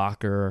 how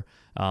soccer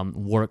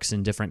works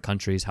in different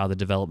countries, how the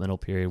developmental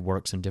period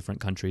works in different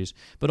countries,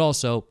 but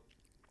also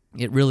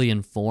it really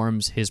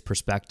informs his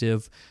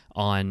perspective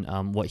on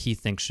what he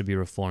thinks should be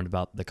reformed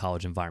about the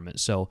college environment.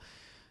 So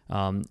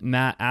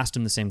Matt asked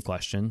him the same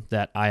question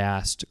that I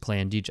asked Clay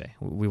and DJ.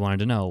 We wanted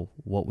to know,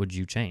 what would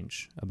you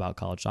change about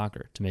college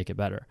soccer to make it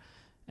better?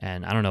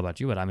 And I don't know about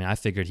you, but I mean, I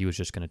figured he was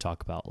just going to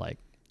talk about like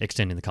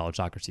extending the college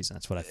soccer season.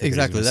 That's what I figured.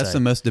 Exactly. That's the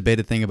most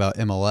debated thing about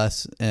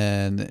MLS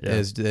and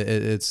is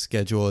its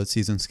schedule, its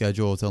season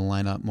schedule to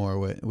line up more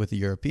with the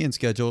European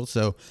schedule.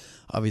 So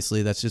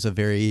obviously that's just a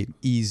very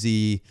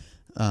easy,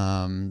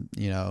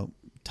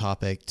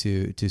 topic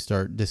to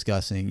start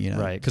discussing,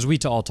 Right, because we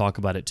all talk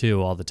about it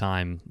too all the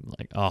time,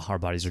 like, oh, our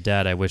bodies are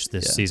dead, I wish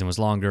this season was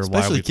longer. Especially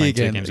why are we playing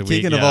Keegan. 2 games a week?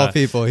 Keegan of all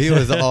people, he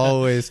was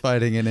always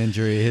fighting an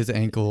injury. His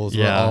ankles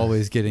were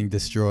always getting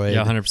destroyed.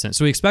 100%.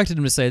 So we expected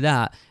him to say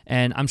that,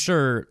 and I'm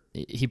sure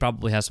he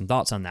probably has some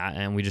thoughts on that,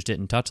 and we just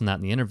didn't touch on that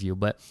in the interview,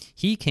 but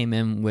he came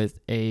in with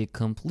a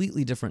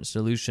completely different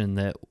solution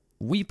that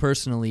we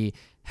personally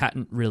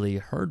hadn't really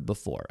heard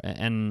before.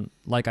 And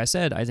like I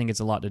said, I think it's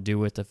a lot to do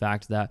with the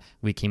fact that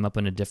we came up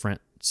in a different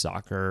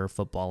soccer,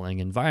 footballing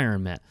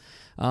environment.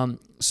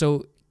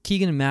 So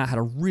Keegan and Matt had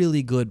a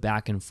really good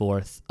back and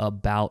forth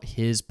about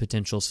his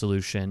potential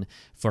solution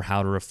for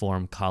how to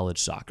reform college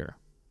soccer.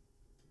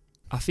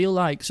 I feel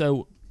like,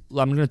 so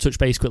I'm going to touch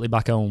base quickly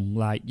back home.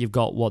 Like, you've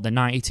got the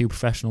 92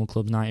 professional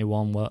clubs,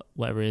 91,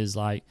 whatever it is,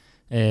 like,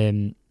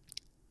 and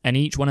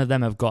each one of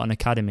them have got an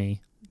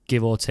academy,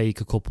 give or take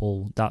a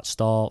couple, that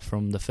start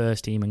from the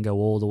first team and go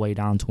all the way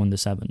down to under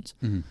sevens.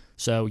 Mm-hmm.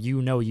 So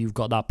you've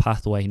got that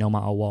pathway no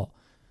matter what.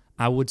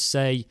 I would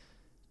say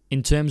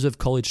in terms of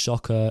college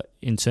soccer,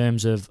 in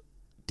terms of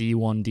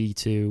D1,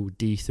 D2,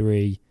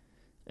 D3,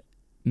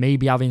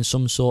 maybe having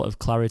some sort of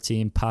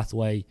clarity and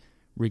pathway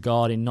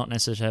regarding not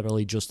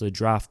necessarily just the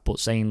draft, but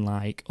saying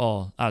like,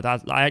 I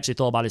actually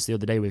thought about this the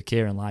other day with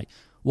Kieran, like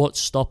what's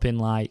stopping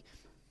like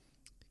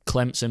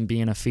Clemson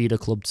being a feeder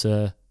club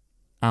to,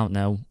 I don't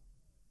know,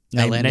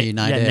 Atlanta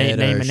United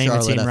name or a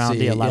Charlotte team FC, around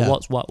here. Like,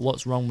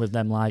 what's wrong with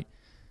them, like,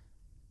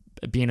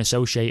 being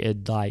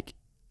associated, like,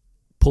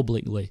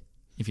 publicly,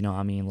 if you know what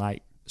I mean?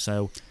 Like,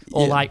 so,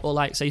 or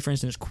like, say, for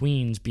instance,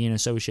 Queens being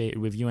associated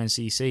with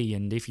UNCC,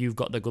 and if you've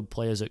got the good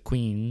players at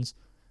Queens,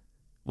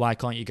 why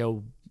can't you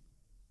go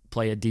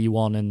play a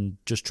D1 and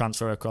just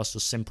transfer across,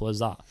 as simple as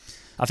that?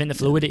 I think the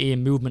fluidity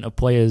and movement of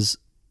players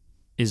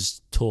is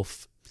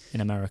tough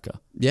in America.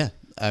 Yeah.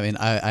 I mean,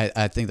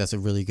 I think that's a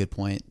really good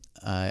point.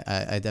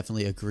 I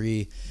definitely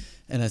agree.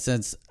 In a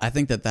sense, I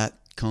think that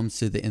comes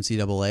to the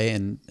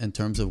NCAA in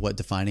terms of what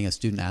defining a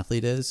student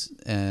athlete is,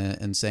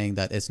 and saying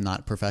that it's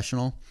not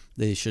professional.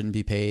 They shouldn't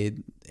be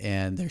paid,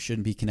 and there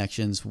shouldn't be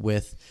connections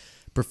with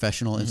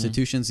professional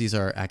institutions. These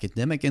are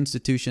academic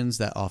institutions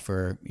that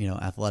offer,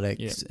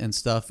 athletics and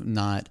stuff,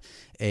 not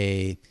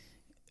a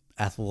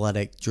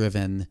athletic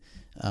driven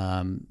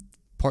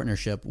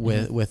partnership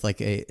with like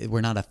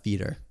we're not a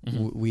feeder.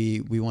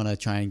 We want to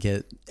try and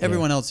get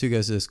everyone else who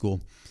goes to the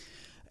school.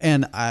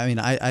 And I mean,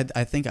 I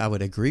think I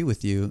would agree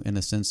with you in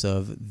a sense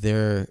of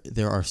there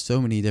are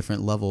so many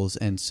different levels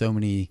and so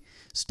many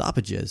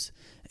stoppages.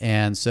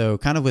 And so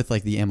kind of with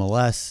like the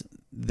MLS,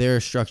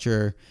 their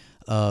structure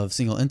of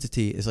single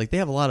entity is like they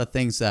have a lot of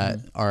things that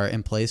are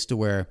in place to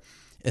where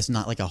it's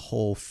not like a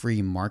whole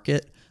free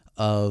market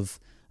of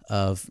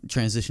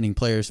transitioning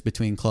players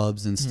between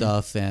clubs and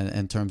stuff, and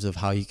in terms of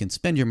how you can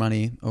spend your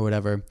money or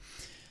whatever.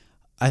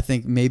 I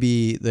think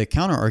maybe the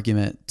counter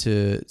argument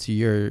to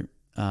your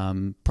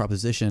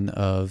proposition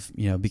of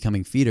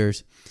becoming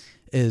feeders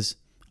is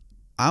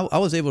I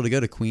was able to go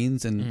to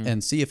Queens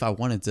and see if I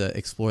wanted to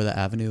explore the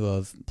avenue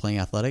of playing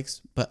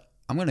athletics, but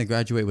I'm going to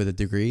graduate with a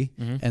degree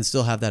and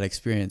still have that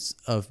experience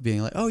of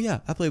being like, oh yeah,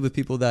 I played with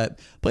people that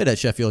played at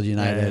Sheffield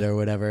United or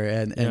whatever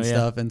and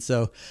stuff. And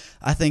so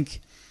I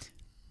think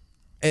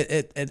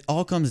it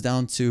all comes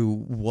down to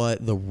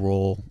what the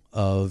role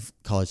of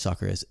college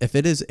soccer is. If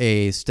it is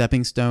a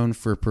stepping stone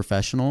for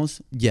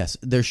professionals, yes,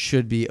 there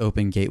should be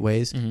open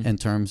gateways in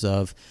terms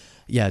of,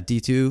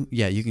 D2,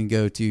 you can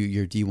go to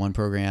your D1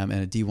 program,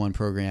 and a D1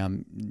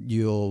 program,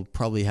 you'll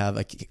probably have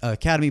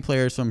academy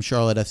players from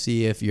Charlotte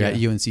FC if you're at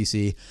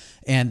UNCC,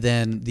 and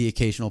then the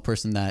occasional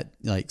person that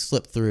like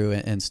slipped through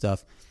and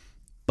stuff.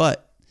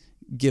 But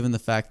given the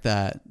fact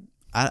that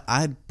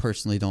I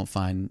personally don't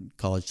find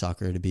college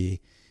soccer to be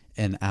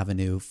an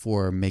avenue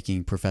for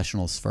making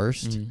professionals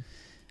first,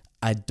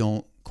 I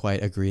don't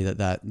quite agree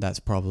that's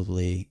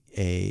probably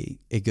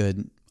a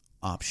good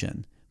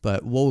option.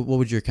 But what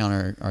would your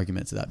counter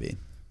argument to that be?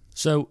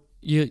 So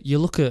you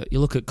look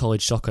at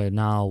college soccer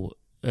now.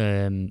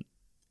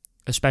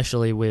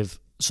 especially with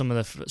some of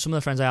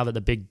the friends I have at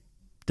the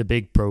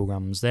big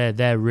programs,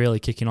 they're really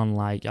kicking on.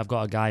 Like, I've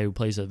got a guy who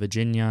plays at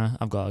Virginia.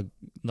 I've got a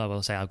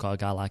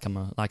guy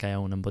like I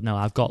own him, but no,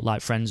 I've got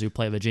like friends who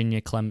play at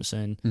Virginia,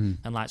 Clemson,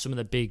 and like some of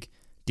the big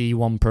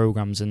D1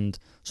 programs, and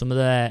some of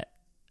their,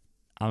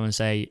 I want to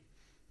say,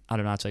 I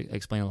don't know how to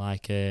explain it.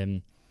 Like,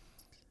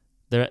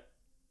 they're,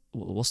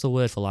 what's the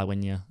word for like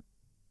when you're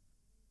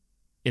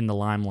in the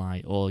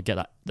limelight or get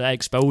the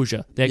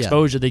exposure they get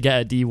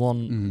at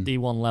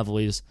D1 level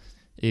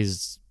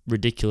is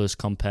ridiculous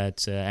compared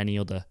to any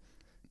other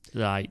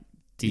like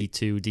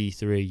D2,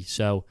 D3.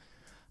 So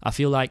I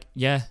feel like,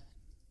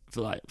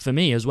 for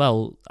me as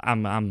well,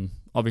 I'm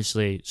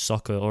obviously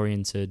soccer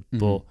oriented,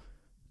 but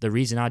the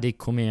reason I did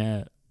come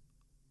here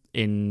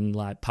in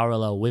like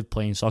parallel with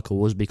playing soccer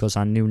was because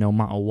I knew no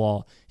matter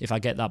what, if I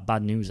get that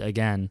bad news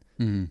again,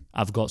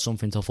 I've got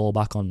something to fall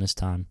back on this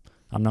time.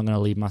 I'm not going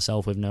to leave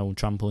myself with no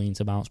trampoline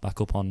to bounce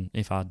back up on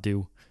if I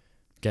do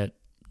get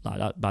like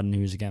that bad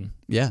news again.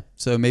 Yeah.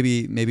 So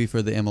maybe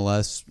for the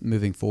MLS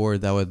moving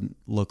forward, that would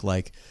look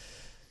like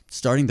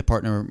starting to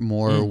partner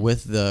more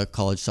with the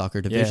college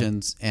soccer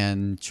divisions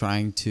and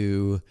trying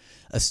to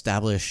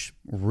establish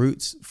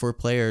routes for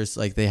players.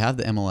 Like, they have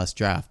the MLS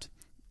draft.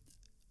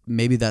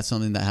 Maybe that's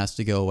something that has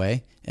to go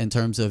away in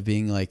terms of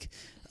being like,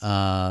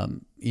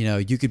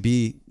 you could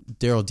be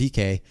Daryl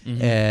DK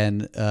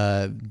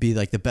and be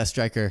like the best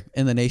striker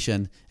in the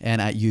nation and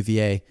at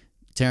UVA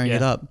tearing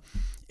it up.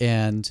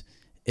 And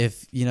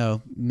if,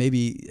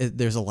 maybe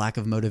there's a lack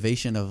of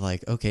motivation of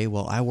like, okay,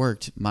 well, I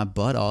worked my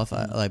butt off,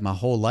 like my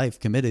whole life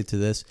committed to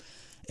this,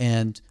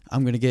 and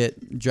I'm going to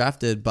get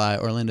drafted by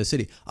Orlando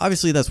City.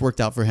 Obviously that's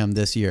worked out for him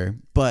this year,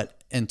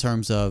 but in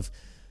terms of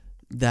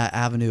that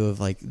avenue of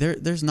like,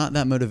 there's not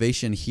that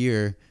motivation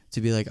here to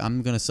be like,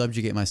 I'm going to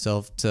subjugate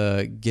myself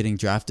to getting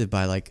drafted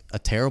by like a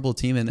terrible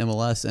team in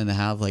MLS and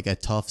have like a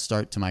tough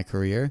start to my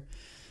career.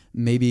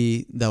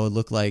 Maybe that would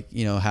look like,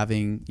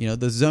 having,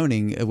 the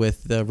zoning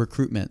with the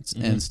recruitment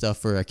and stuff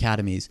for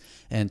academies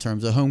in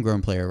terms of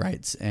homegrown player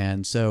rights.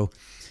 And so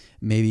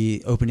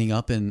maybe opening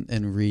up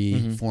and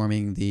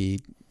reforming the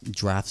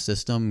draft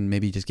system,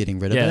 maybe just getting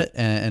rid of it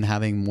and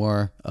having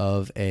more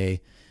of a,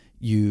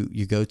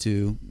 you go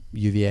to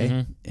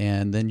UVA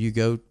and then you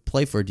go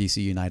play for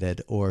DC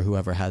United or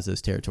whoever has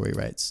those territory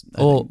rights.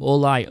 Or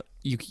like,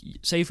 you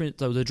say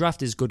the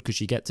draft is good because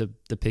you get to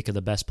the pick of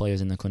the best players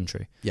in the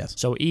country. Yes.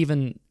 So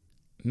even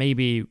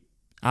maybe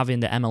having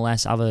the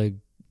MLS have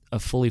a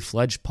fully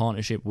fledged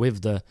partnership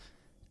with the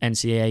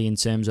NCAA in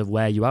terms of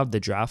where you have the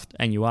draft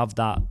and you have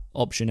that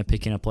option of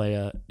picking a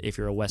player if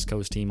you're a West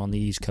Coast team on the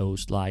East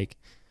Coast, like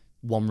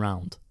one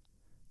round.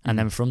 And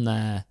then from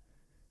there,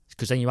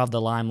 because then you have the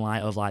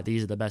limelight of like,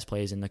 these are the best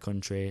players in the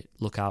country,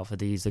 look out for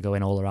these, they're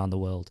going all around the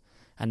world.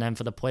 And then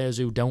for the players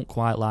who don't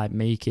quite like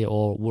make it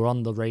or were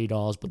on the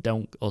radars but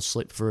don't or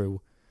slip through,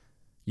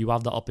 you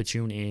have the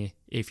opportunity,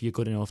 if you're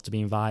good enough to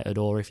be invited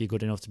or if you're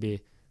good enough to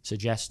be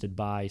suggested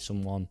by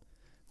someone,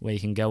 where you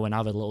can go and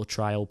have a little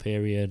trial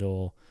period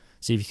or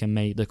see if you can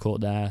make the cut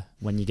there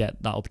when you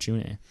get that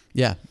opportunity.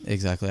 Yeah,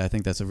 exactly. I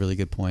think that's a really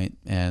good point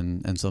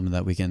and something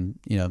that we can,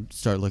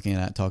 start looking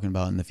at talking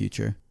about in the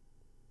future.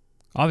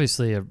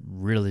 Obviously a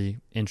really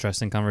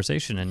interesting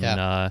conversation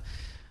and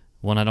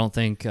one I don't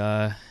think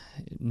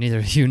neither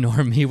you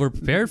nor me were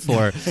prepared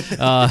for.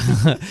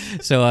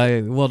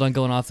 So well done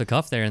going off the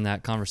cuff there in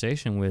that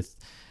conversation with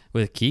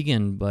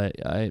Keegan. But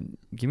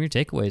give me your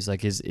takeaways.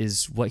 Like,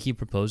 is what he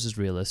proposes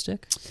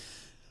realistic?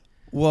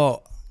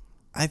 Well,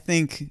 I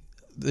think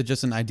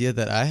just an idea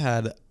that I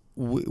had.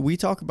 We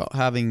talk about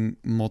having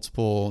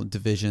multiple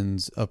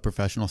divisions of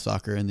professional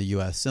soccer in the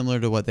U.S., similar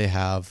to what they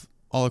have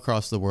all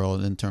across the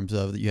world in terms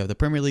of you have the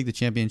Premier League, the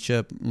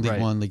Championship, League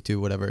One, League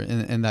Two, whatever,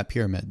 in that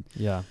pyramid.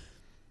 Yeah.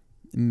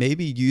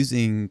 Maybe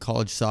using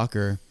college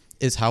soccer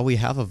is how we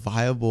have a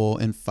viable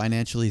and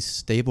financially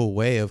stable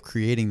way of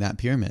creating that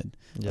pyramid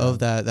of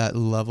that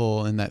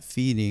level and that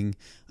feeding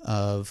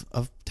of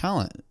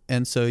talent.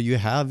 And so you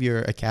have your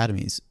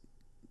academies.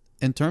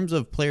 In terms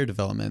of player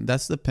development,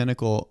 that's the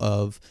pinnacle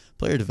of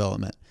player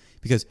development,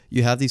 because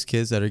you have these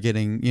kids that are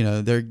getting,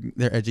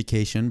 their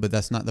education, but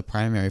that's not the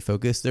primary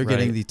focus. They're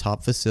getting the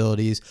top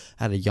facilities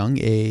at a young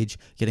age,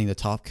 getting the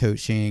top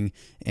coaching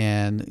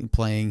and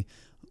playing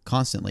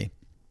constantly.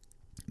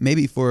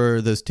 Maybe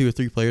for those 2 or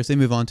 3 players, they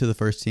move on to the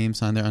first team,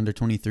 sign their under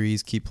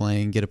 23s, keep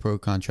playing, get a pro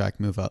contract,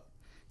 move up.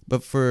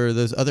 But for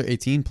those other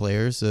 18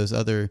 players, those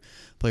other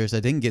players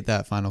that didn't get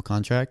that final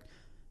contract,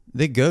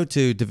 they go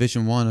to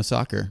Division I of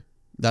soccer.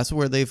 That's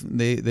where they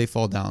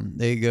fall down.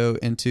 They go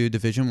into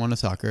Division I of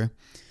soccer,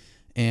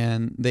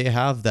 and they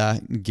have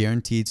that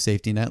guaranteed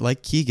safety net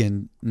like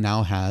Keegan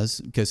now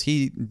has, because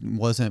he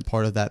wasn't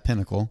part of that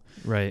pinnacle.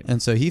 Right.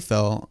 And so he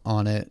fell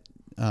on it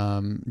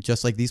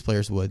just like these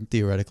players would,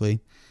 theoretically.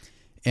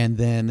 And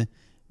then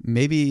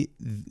maybe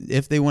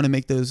if they want to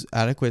make those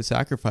adequate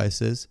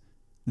sacrifices,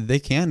 they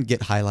can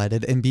get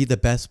highlighted and be the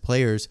best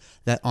players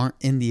that aren't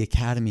in the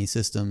academy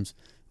systems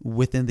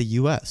within the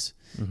U.S.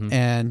 Mm-hmm.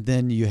 And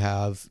then you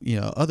have,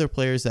 other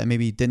players that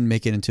maybe didn't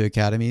make it into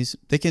academies.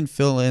 They can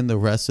fill in the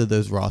rest of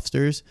those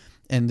rosters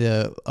and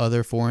the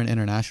other foreign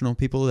international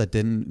people that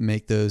didn't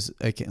make those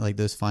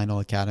final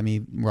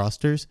academy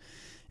rosters,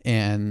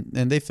 and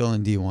they fill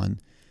in D1.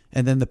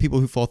 And then the people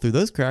who fall through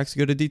those cracks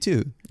go to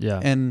D2. Yeah.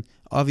 And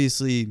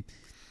obviously,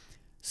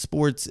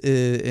 sports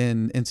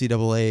in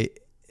NCAA,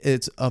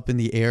 it's up in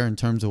the air in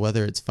terms of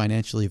whether it's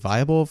financially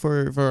viable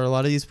for a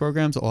lot of these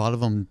programs. A lot of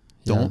them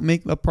don't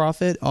make a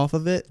profit off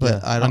of it.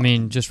 But I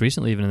mean, just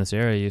recently, even in this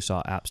area, you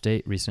saw App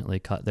State recently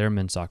cut their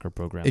men's soccer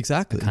program.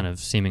 Exactly. Kind of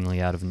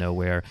seemingly out of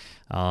nowhere.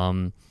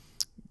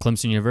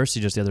 Clemson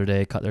University just the other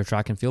day cut their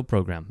track and field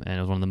program, and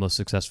it was one of the most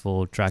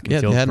successful track and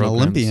field programs. Yeah,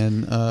 they had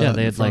an Olympian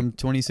they had from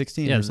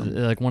 2016 or something.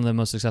 Like one of the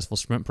most successful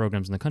sprint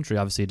programs in the country,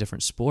 obviously a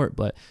different sport,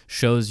 but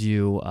shows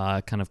you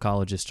kind of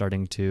colleges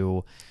starting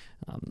to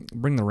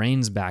bring the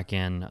reins back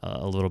in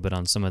a little bit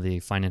on some of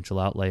the financial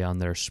outlay on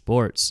their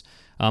sports.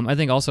 I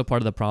think also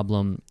part of the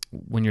problem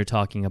when you're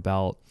talking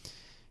about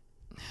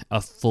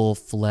a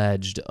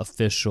full-fledged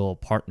official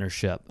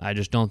partnership, I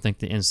just don't think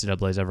the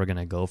NCAA is ever going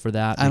to go for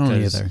that. I don't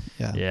either.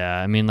 Yeah,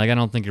 I mean, like, I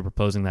don't think you're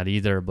proposing that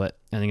either, but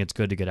I think it's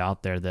good to get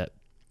out there that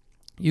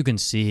you can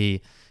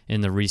see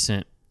in the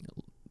recent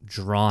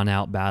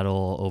drawn-out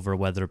battle over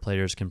whether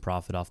players can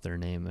profit off their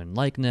name and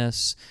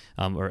likeness,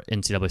 or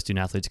NCAA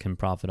student-athletes can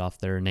profit off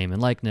their name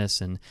and likeness,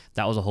 and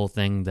that was a whole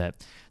thing that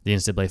the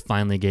NCAA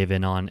finally gave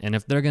in on. And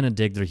if they're going to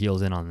dig their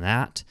heels in on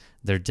that,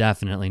 they're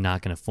definitely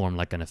not going to form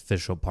like an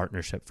official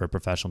partnership for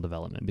professional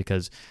development,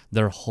 because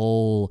their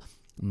whole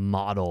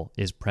model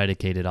is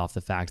predicated off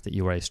the fact that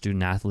you are a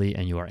student athlete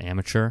and you are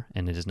amateur,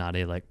 and it is not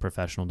a like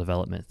professional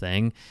development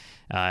thing.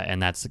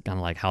 And that's kind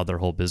of like how their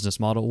whole business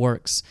model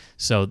works.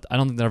 So I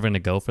don't think they're ever going to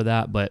go for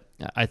that. But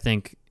I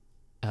think,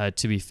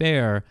 to be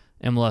fair,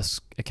 MLS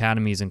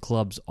academies and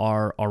clubs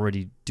are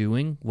already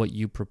doing what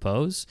you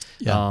propose.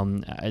 Yeah.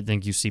 I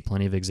think you see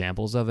plenty of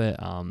examples of it.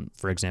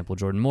 For example,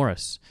 Jordan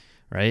Morris,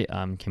 right?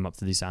 Came up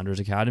through the Sounders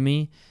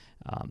Academy,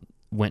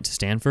 went to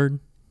Stanford,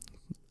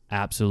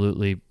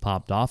 absolutely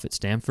popped off at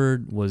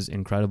Stanford, was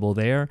incredible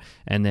there,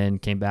 and then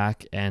came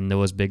back, and there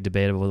was big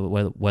debate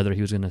about whether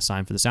he was going to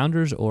sign for the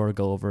Sounders or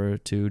go over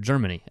to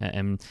Germany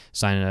and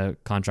sign a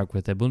contract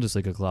with a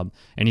Bundesliga club,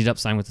 and he ended up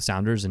signing with the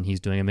Sounders, and he's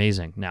doing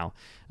amazing. Now,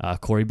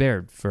 Corey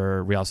Baird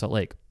for Real Salt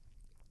Lake.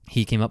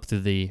 He came up through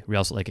the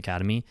Real Salt Lake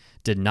Academy,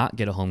 did not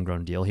get a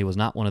homegrown deal. He was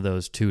not one of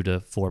those 2 to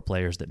 4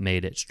 players that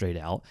made it straight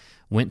out,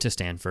 went to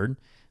Stanford,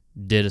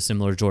 did a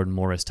similar Jordan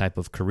Morris type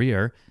of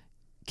career,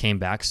 came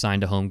back,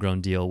 signed a homegrown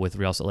deal with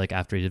Real Salt Lake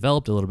after he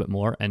developed a little bit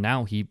more, and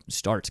now he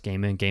starts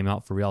game in, game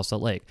out for Real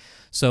Salt Lake.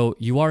 So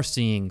you are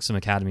seeing some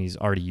academies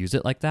already use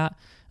it like that,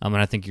 and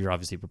I think you're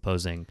obviously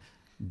proposing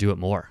do it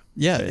more.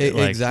 Yeah,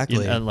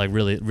 exactly. Like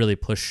really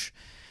push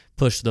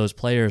those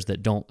players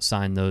that don't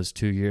sign those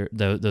 2-year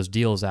those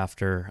deals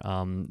after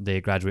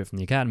they graduate from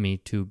the academy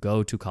to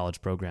go to college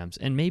programs,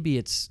 and maybe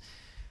it's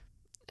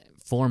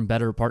form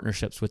better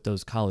partnerships with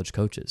those college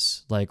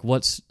coaches. Like one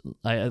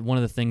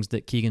of the things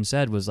that Keegan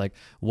said was like,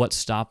 what's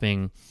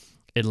stopping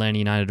Atlanta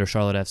United or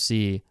Charlotte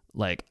FC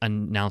like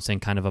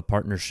announcing kind of a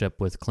partnership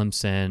with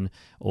Clemson,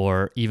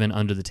 or even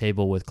under the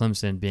table with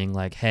Clemson being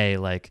like, hey,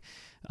 like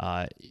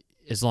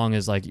as long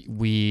as like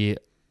we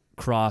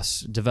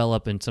cross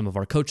develop in some of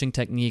our coaching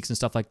techniques and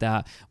stuff like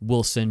that,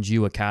 we'll send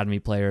you academy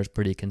players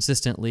pretty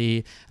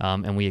consistently,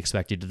 and we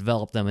expect you to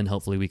develop them, and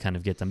hopefully we kind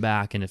of get them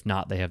back, and if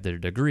not, they have their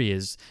degree,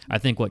 is I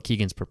think what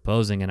Keegan's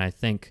proposing, and I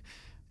think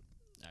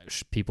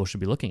people should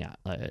be looking at,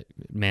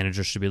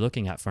 managers should be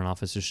looking at, front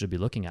offices should be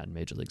looking at in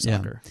Major League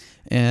Soccer.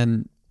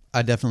 And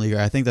I definitely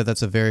agree. I think that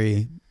that's a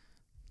very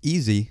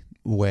easy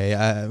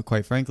way.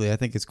 Quite frankly, I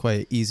think it's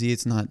quite easy.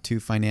 It's not too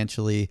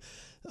financially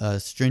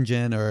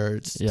stringent or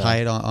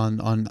tight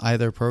on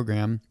either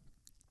program.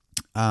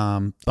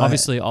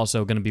 Obviously,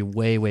 also going to be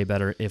way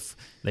better if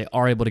they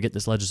are able to get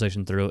this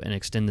legislation through and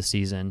extend the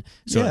season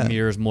so it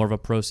mirrors more of a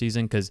pro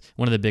season, because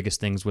one of the biggest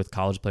things with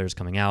college players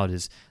coming out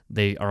is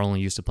they are only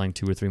used to playing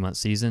 2 or 3 month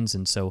seasons,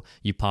 and so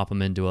you pop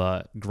them into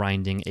a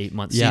grinding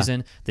 8-month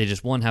season. They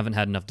just, 1, haven't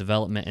had enough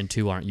development, and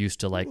 2, aren't used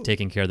to like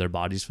taking care of their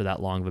bodies for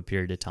that long of a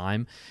period of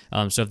time.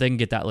 So if they can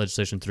get that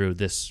legislation through,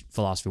 this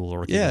philosophy will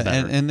work even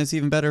better. And it's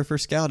even better for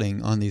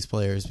scouting on these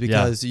players,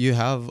 because you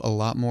have a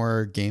lot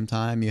more game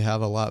time. You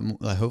have a lot more,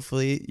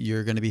 hopefully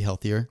you're going to be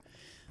healthier.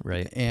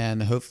 Right.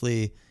 And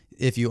hopefully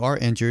if you are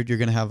injured, you're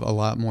going to have a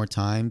lot more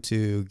time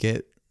to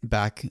get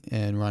back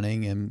and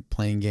running and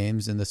playing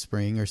games in the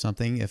spring or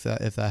something, if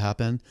that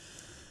happened.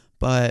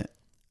 But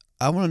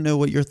I want to know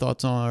what your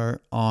thoughts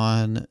are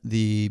on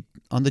the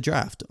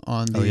draft,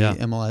 on the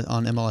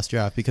MLS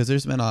draft, because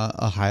there's been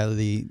a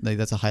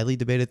highly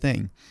debated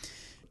thing.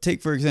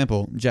 Take, for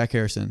example, Jack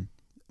Harrison.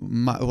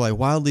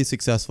 Wildly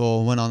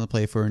successful, went on to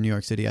play for New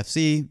York City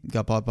FC,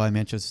 got bought by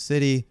Manchester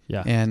City,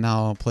 and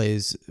now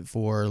plays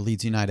for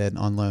Leeds United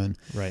on loan.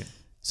 Right.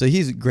 So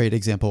he's a great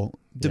example,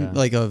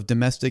 of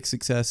domestic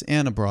success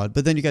and abroad.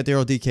 But then you got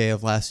Daryl DK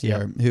of last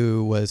year,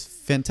 who was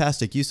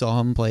fantastic. You saw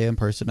him play in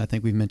person. I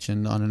think we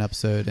mentioned on an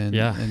episode in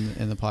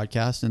the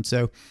podcast. And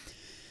so,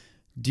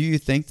 do you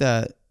think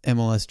that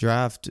MLS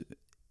draft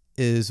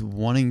is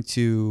wanting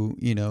to,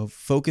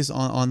 focus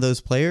on those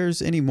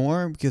players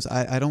anymore, because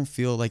I don't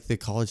feel like the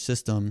college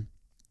system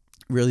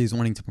really is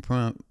wanting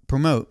to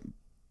promote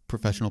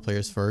professional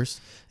players first.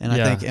 And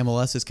I think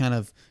MLS is kind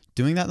of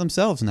doing that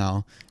themselves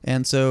now.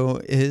 And so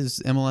is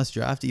MLS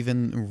draft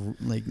even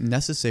like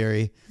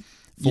necessary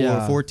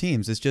for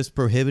teams? It's just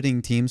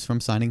prohibiting teams from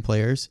signing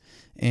players,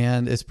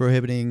 and it's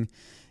prohibiting,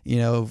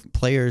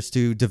 players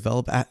to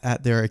develop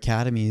at their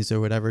academies or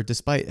whatever,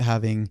 despite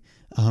having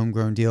a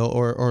homegrown deal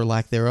or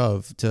lack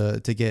thereof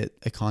to get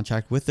a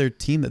contract with their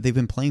team that they've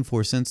been playing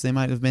for since they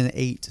might have been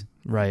 8.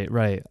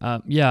 Right.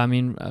 I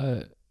mean,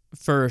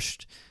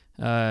 first,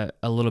 a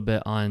little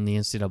bit on the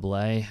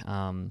NCAA.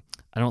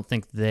 I don't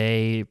think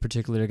they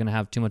particularly are going to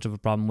have too much of a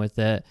problem with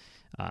it.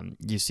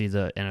 You see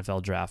the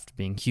NFL draft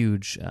being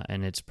huge,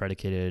 and it's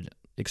predicated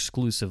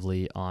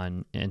exclusively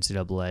on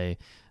NCAA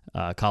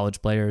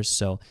college players.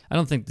 So I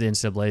don't think the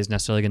NCAA is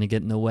necessarily going to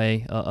get in the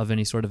way of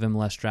any sort of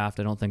MLS draft.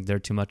 I don't think they're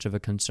too much of a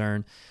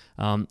concern.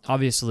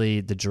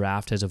 Obviously, the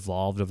draft has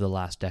evolved over the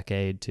last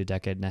decade to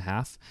decade and a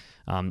half.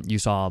 You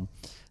saw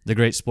the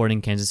great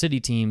sporting Kansas City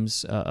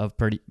teams of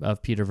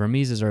Peter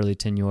Vermees' early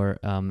tenure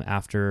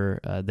after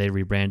they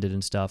rebranded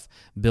and stuff,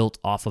 built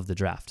off of the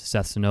draft.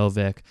 Seth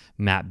Sinovic,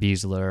 Matt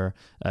Beasler,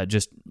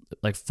 just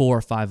like 4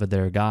 or 5 of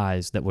their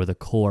guys that were the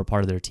core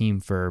part of their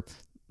team for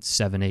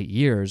 7-8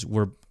 years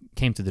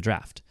came through the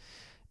draft,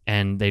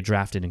 and they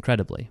drafted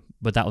incredibly.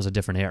 But that was a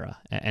different era,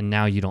 and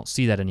now you don't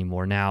see that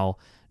anymore. Now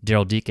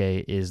Daryl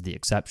Dike is the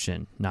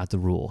exception, not the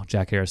rule.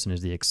 Jack Harrison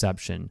is the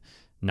exception,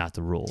 not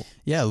the rule.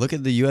 Yeah, look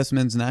at the U.S.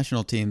 men's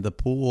national team, the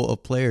pool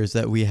of players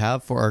that we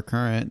have for our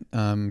current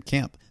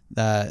camp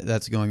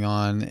that's going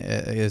on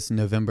is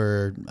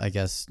November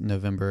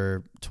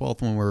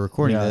 12th when we're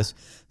recording this.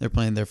 They're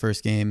playing their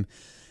first game.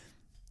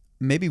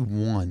 Maybe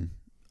one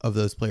of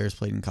those players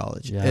played in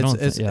college.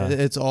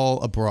 It's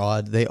all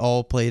abroad. They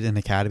all played in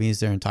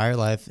academies their entire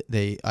life.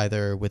 They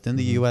either within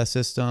the U.S.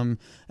 system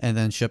and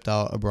then shipped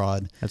out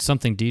abroad. That's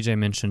something DJ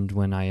mentioned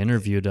when I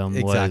interviewed him.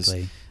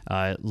 Exactly.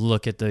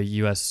 Look at the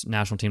U.S.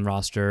 national team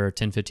roster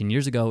 10, 15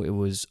 years ago. It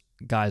was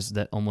guys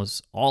that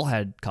almost all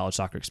had college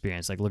soccer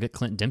experience. Like, look at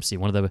Clinton Dempsey,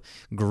 one of the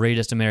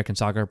greatest American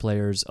soccer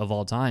players of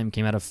all time,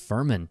 came out of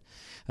Furman,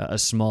 a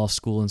small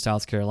school in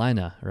South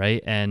Carolina,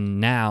 right? And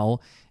now,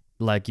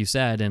 like you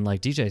said, and like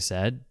DJ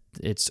said,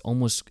 it's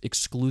almost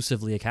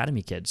exclusively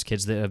academy kids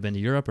that have been to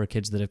Europe or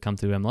kids that have come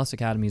through MLS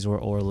academies or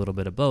a little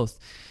bit of both.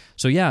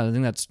 So yeah, I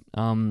think that's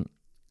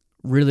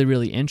really,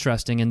 really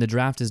interesting. And the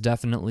draft is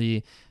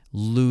definitely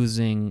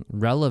losing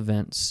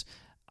relevance.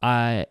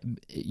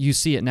 You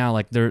see it now,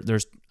 like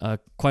there's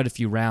quite a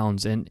few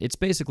rounds, and it's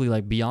basically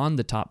like beyond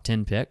the top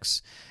 10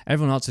 picks,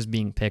 everyone else is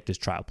being picked as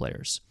trial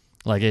players.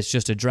 Like, it's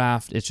just a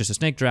draft, it's just a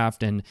snake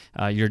draft, and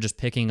you're just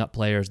picking up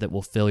players that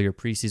will fill your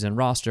preseason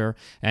roster,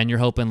 and you're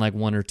hoping like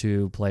 1 or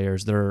 2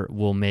 players there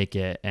will make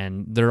it,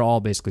 and they're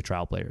all basically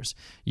trial players.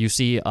 You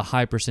see a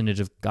high percentage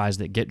of guys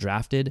that get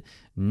drafted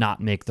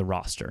not make the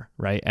roster,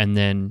 right? And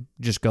then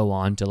just go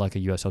on to like a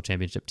USL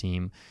Championship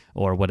team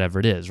or whatever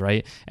it is,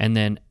 right? And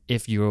then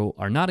if you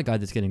are not a guy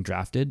that's getting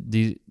drafted,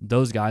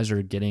 those guys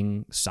are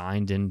getting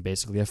signed in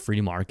basically a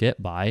free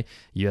market by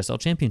USL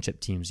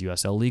Championship teams,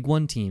 USL League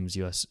One teams,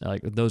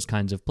 like those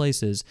kinds of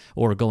places,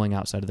 or going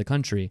outside of the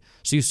country.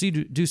 So you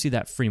do see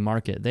that free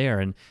market there.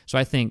 And so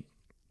I think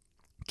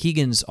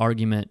Keegan's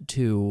argument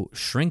to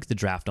shrink the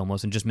draft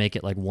almost and just make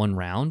it like 1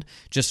 round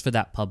just for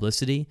that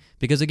publicity,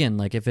 because again,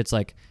 like if it's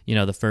like,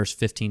 the first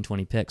 15,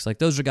 20 picks, like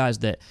those are guys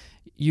that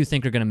you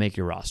think are going to make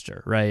your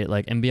roster, right?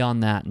 Like, and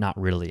beyond that, not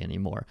really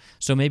anymore.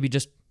 So maybe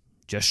just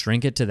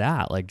shrink it to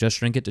that, like just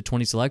shrink it to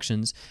 20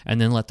 selections and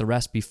then let the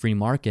rest be free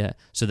market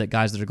so that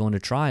guys that are going to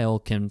trial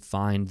can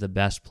find the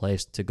best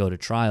place to go to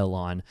trial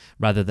on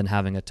rather than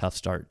having a tough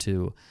start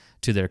to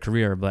their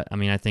career. But I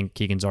mean, I think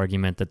Keegan's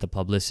argument that the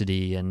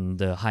publicity and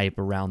the hype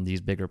around these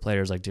bigger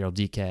players like Daryl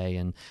Dike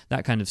and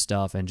that kind of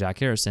stuff and Jack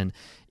Harrison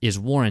is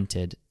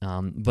warranted.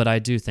 But I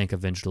do think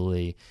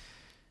eventually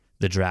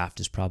the draft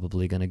is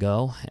probably going to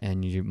go,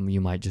 and you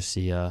might just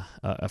see a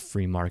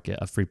free market,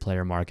 a free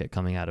player market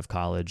coming out of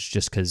college,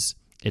 just because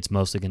it's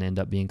mostly going to end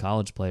up being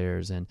college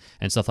players and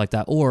stuff like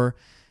that. Or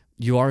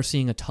you are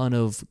seeing a ton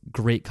of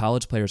great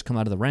college players come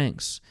out of the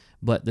ranks,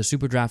 but the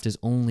super draft is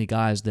only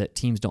guys that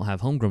teams don't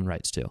have homegrown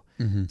rights to.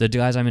 Mm-hmm. The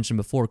guys I mentioned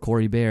before,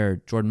 Corey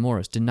Baird, Jordan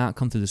Morris, did not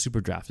come through the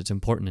super draft. It's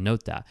important to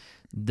note that.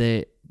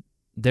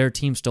 Their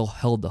team still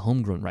held the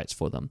homegrown rights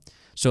for them.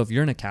 So if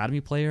you're an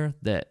academy player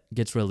that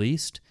gets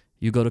released,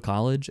 you go to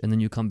college and then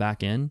you come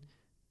back in,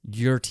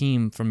 your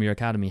team from your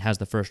academy has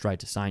the first right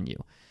to sign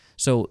you.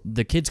 So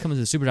the kids coming to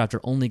the super draft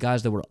are only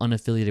guys that were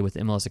unaffiliated with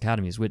MLS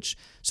academies,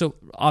 so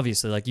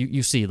obviously, like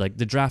you see, like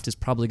the draft is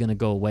probably going to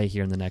go away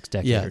here in the next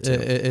decade or two.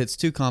 It's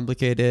too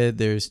complicated.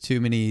 There's too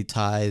many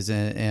ties,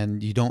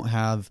 and you don't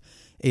have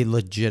a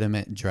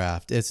legitimate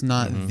draft. It's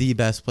not the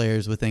best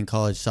players within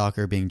college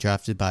soccer being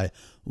drafted by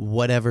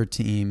whatever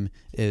team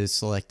is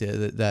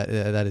selected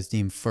that is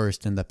deemed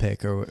first in the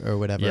pick or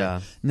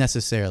whatever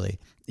necessarily.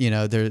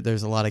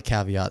 there's a lot of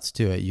caveats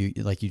to it. You,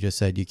 like you just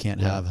said, you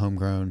can't have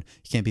homegrown,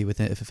 you can't be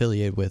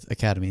affiliated with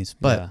academies.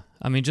 But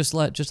I mean, just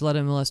let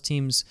MLS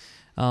teams,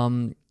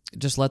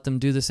 just let them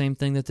do the same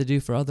thing that they do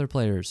for other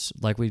players,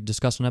 like we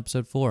discussed in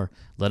episode 4.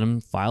 Let them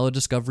file a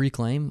discovery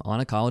claim on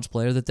a college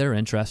player that they're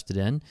interested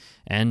in,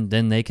 and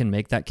then they can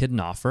make that kid an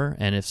offer.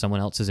 And if someone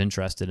else is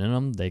interested in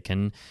them, they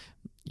can,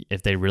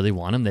 if they really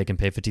want them, they can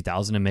pay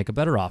 $50,000 and make a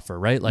better offer,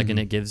 right? Like, and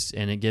it gives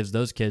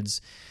those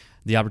kids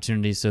the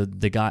opportunity. So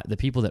the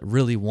people that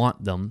really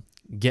want them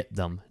get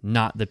them,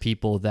 not the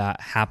people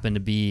that happen to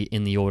be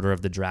in the order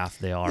of the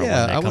draft they are when they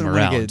come around. I wouldn't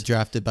want to get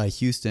drafted by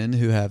Houston,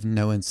 who have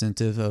no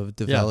incentive of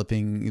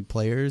developing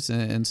players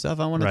and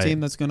stuff. I want a team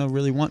that's going to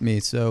really want me.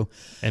 So,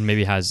 and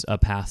maybe has a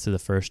path to the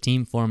first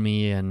team for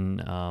me,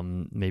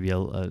 and maybe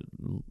a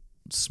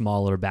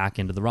smaller back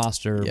end of the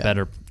roster,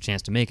 better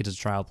chance to make it as a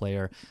trial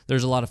player.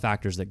 There's a lot of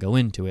factors that go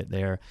into it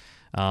there.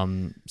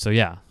 And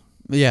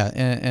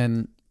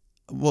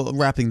well,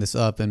 wrapping this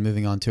up and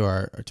moving on to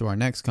our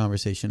next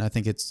conversation, I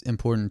think it's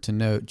important to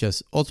note,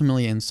 just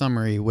ultimately in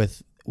summary,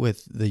 with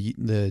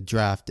the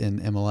draft in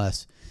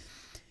MLS,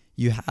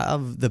 you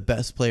have the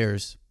best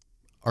players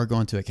are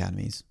going to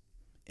academies,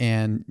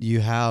 and you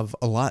have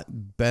a lot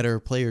better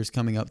players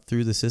coming up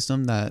through the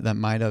system that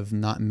might have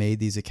not made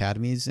these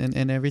academies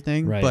and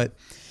everything. Right. But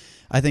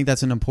I think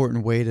that's an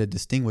important way to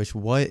distinguish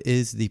what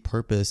is the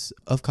purpose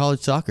of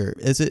college soccer.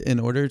 Is it in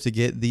order to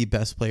get the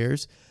best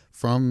players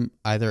from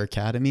either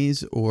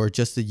academies or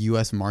just the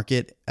U.S.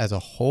 market as a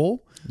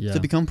whole to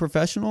become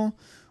professional?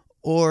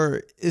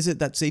 Or is it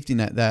that safety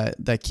net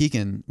that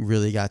Keegan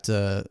really got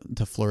to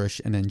flourish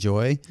and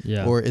enjoy?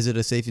 Yeah. Or is it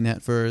a safety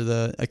net for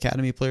the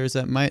academy players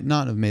that might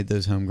not have made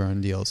those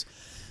homegrown deals?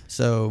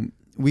 So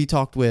we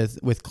talked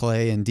with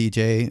Clay and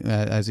DJ,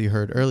 as you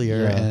heard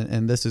earlier,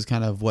 and this is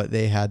kind of what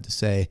they had to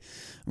say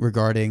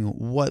regarding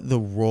what the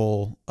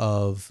role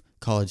of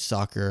college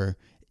soccer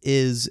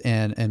is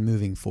and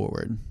moving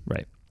forward.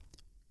 Right.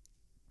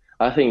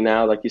 I think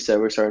now, like you said,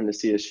 we're starting to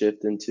see a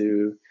shift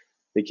into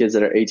the kids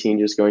that are 18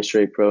 just going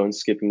straight pro and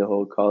skipping the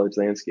whole college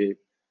landscape.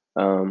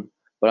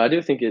 But I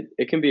do think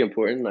it can be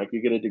important. Like,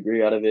 you get a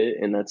degree out of it,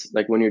 and that's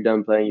like when you're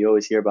done playing, you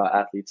always hear about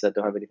athletes that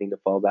don't have anything to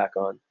fall back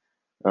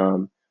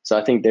on. So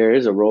I think there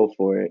is a role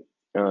for it.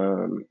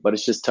 But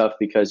it's just tough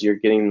because you're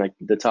getting like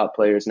the top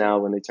players now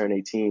when they turn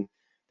 18,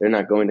 they're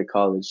not going to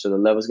college. So the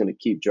level's going to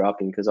keep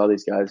dropping because all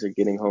these guys are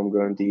getting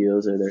homegrown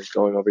deals or they're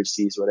going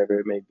overseas, whatever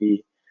it may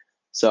be.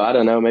 So I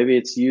don't know, maybe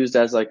it's used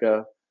as like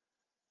a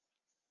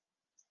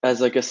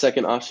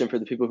second option for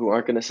the people who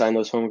aren't going to sign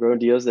those homegrown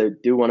deals. They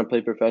do want to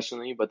play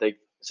professionally, but they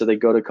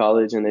go to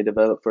college and they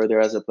develop further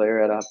as a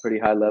player at a pretty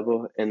high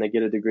level, and they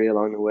get a degree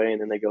along the way, and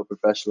then they go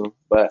professional.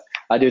 But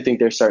I do think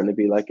there's starting to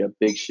be like a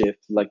big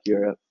shift, like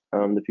Europe.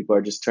 The people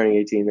are just turning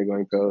 18, they're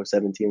going pro,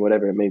 17,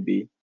 whatever it may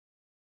be.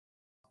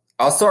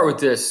 I'll start with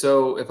this.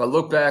 So if I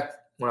look back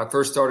when I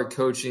first started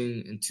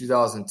coaching in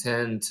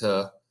 2010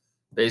 to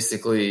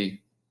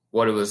basically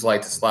what it was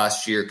like this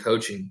last year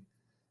coaching,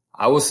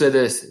 I will say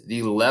this: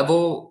 the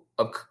level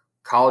of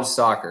college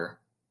soccer,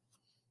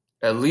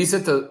 at least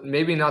at the,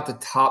 maybe not the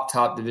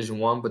top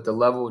Division I, but the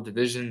level of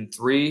Division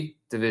III,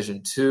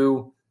 Division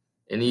II,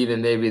 and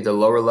even maybe the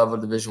lower level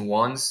Division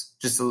Is,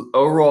 just the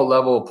overall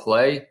level of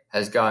play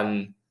has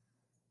gotten,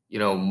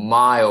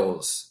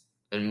 miles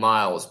and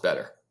miles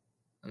better.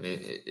 I mean,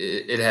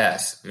 it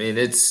has. I mean,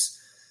 it's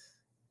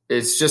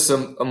just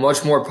a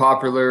much more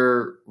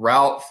popular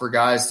route for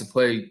guys to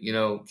play,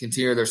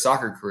 continue their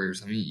soccer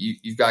careers. I mean,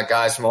 you've got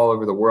guys from all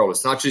over the world.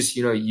 It's not just,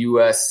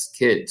 U.S.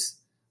 kids,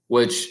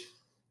 which,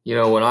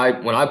 when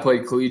I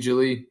played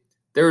collegiately,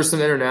 there were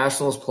some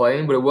internationals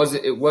playing, but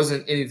it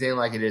wasn't anything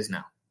like it is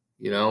now,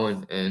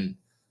 and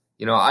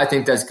I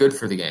think that's good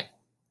for the game.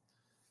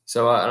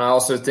 So, and I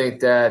also think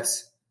that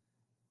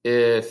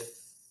if,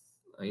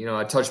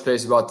 I touched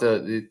base about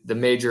the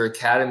major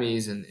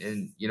academies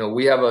and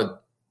we have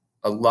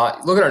a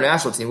lot. Look at our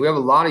national team. We have a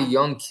lot of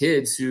young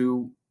kids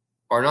who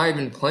are not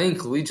even playing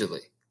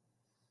collegiately.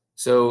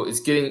 So it's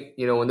getting,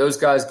 when those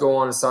guys go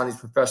on to sign these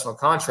professional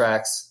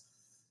contracts,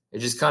 it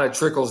just kind of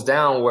trickles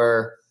down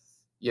where,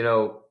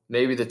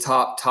 maybe the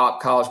top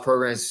college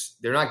programs,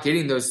 they're not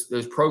getting those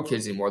pro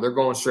kids anymore. They're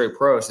going straight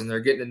pros and they're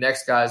getting the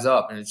next guys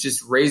up, and it's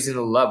just raising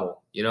the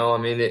level. I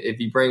mean, if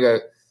you bring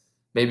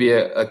maybe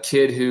a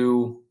kid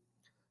who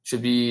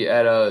should be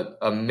at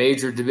a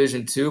major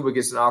Division II, but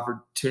gets an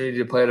opportunity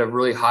to play at a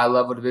really high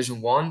level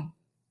Division I,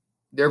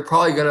 they're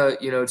probably going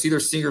to, it's either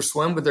sink or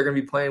swim, but they're going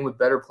to be playing with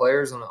better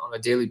players on a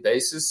daily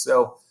basis.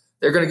 So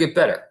they're going to get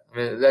better. I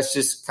mean, that's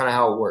just kind of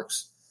how it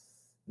works.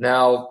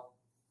 Now,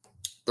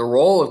 the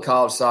role of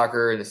college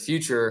soccer in the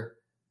future,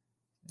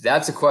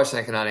 that's a question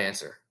I cannot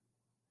answer.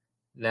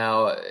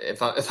 Now,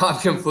 if I'm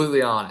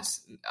completely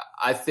honest,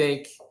 I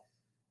think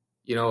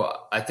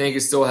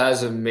it still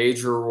has a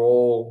major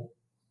role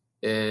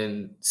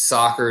in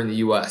soccer in the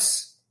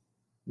U.S.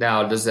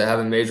 Now, does it have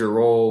a major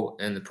role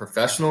in the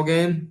professional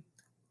game?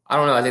 I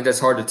don't know. I think that's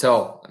hard to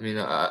tell. I mean,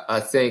 I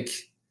think,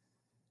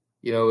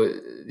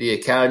 the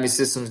academy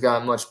system's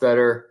gotten much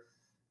better.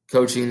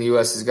 Coaching in the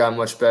U.S. has gotten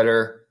much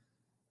better.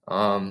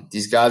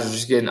 These guys are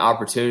just getting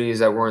opportunities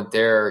that weren't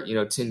there,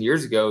 10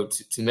 years ago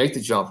to make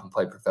the jump and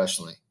play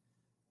professionally.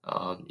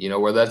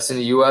 Whether that's in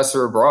the U.S.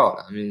 or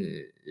abroad. I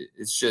mean,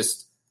 it's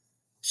just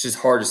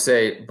hard to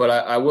say. But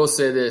I will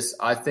say this.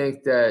 I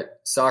think that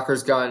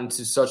soccer's gotten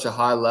to such a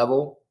high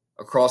level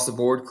across the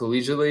board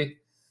collegiately,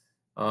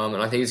 and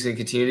I think it's going to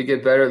continue to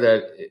get better,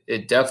 that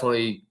it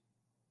definitely,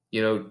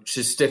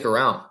 should stick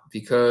around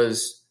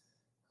because,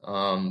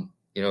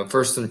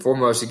 first and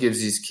foremost, it gives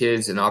these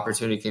kids an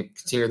opportunity to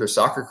continue their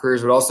soccer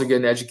careers, but also get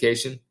an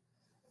education,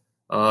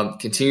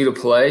 continue to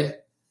play.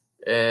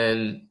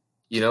 And,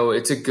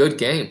 it's a good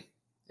game.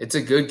 It's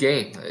a good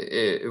game.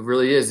 It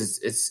really is.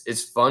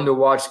 It's fun to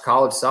watch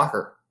college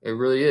soccer. It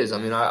really is. I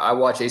mean, I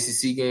watch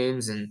ACC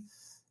games and,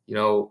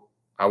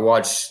 I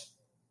watch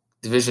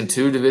Division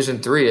II,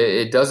 Division III.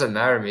 It doesn't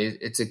matter to me.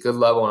 It's a good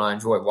level and I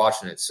enjoy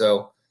watching it.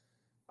 So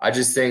I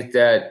just think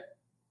that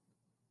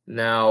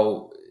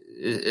now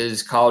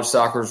is college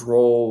soccer's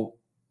role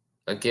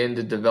again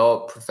to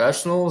develop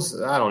professionals.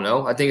 I don't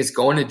know. I think it's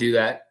going to do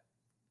that,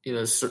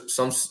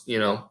 some,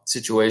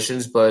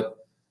 situations, but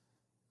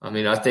I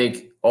mean, I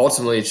think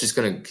ultimately it's just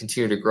going to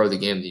continue to grow the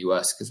game in the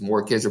U.S. because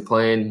more kids are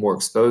playing, more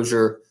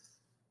exposure.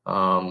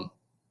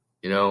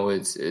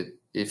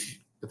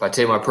 If I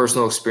take my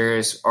personal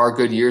experience, our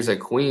good years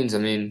at Queens, I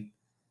mean,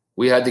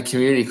 we had the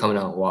community coming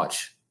out and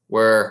watch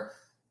where,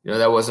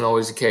 that wasn't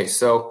always the case.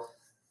 So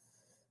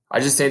I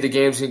just think the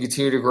game's going to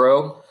continue to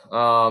grow.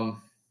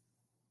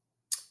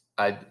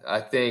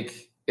 I think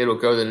it'll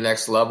go to the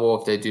next level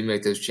if they do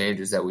make those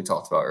changes that we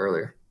talked about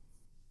earlier.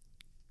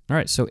 All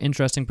right, so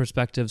interesting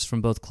perspectives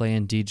from both Clay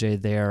and DJ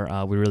there.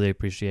 We really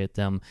appreciate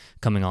them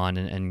coming on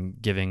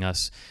and giving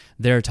us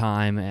their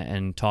time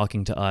and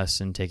talking to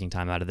us and taking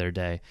time out of their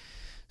day.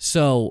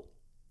 So,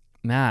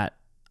 Matt,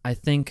 I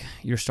think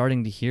you're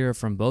starting to hear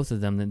from both of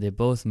them that they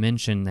both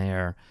mention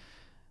there,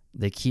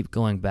 they keep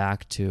going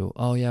back to,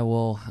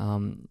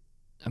 I'm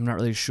not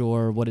really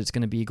sure what it's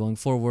going to be going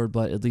forward,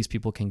 but at least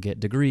people can get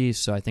degrees,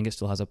 so I think it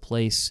still has a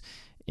place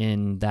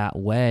in that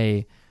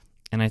way.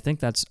 And I think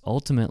that's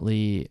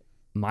ultimately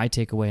my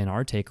takeaway and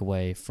our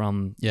takeaway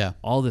from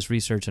all this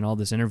research and all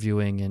this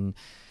interviewing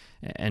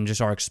and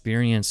just our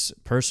experience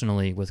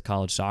personally with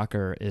college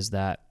soccer is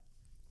that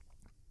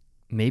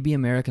maybe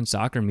American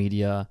soccer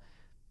media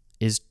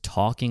is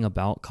talking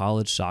about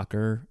college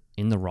soccer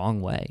in the wrong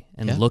way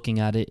and looking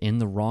at it in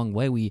the wrong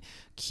way. We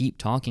keep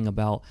talking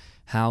about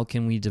how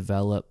can we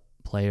develop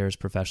players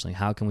professionally?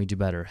 How can we do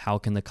better? How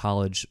can the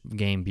college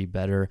game be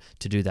better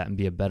to do that and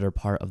be a better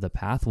part of the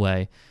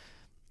pathway?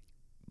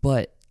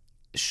 But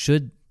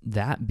should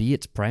that be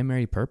its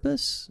primary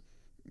purpose?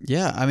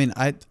 Yeah, I mean,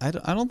 I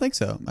don't think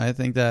so. I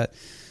think that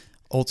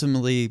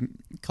ultimately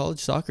college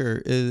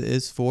soccer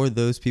is for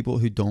those people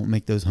who don't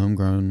make those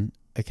homegrown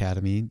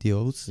academy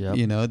deals.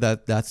 Yep.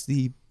 That's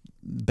the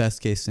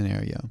best case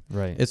scenario.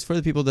 Right. It's for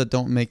the people that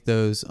don't make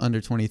those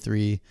under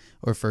 23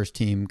 or first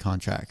team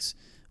contracts,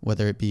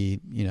 whether it be,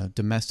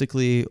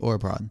 domestically or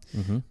abroad.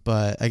 Mm-hmm.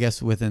 But I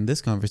guess within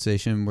this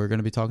conversation, we're going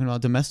to be talking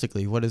about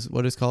domestically. What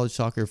is college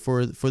soccer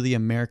for the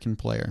American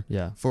player?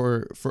 Yeah.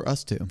 For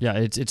us too. Yeah.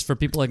 It's for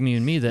people like me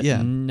and me that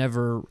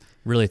never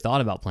really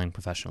thought about playing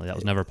professionally. That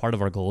was never part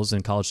of our goals,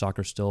 and college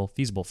soccer is still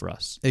feasible for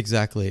us.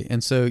 Exactly.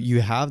 And so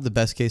you have the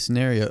best case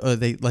scenario.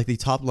 The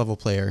top level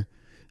player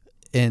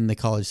in the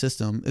college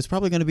system is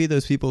probably going to be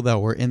those people that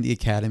were in the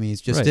academies,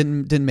 just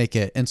didn't make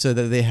it. And so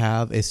that they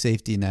have a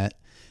safety net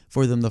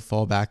for them to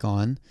fall back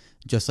on,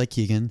 just like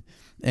Keegan,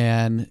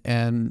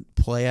 and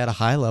play at a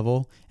high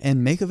level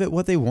and make of it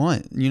what they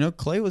want.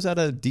 Clay was at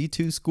a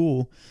D2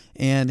 school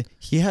and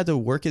he had to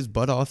work his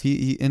butt off.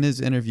 He in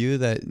his interview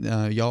that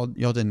y'all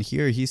didn't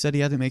hear, he said he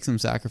had to make some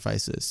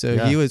sacrifices. So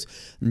he was,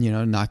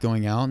 not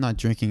going out, not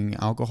drinking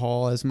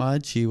alcohol as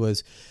much. He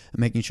was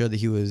making sure that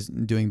he was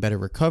doing better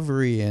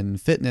recovery and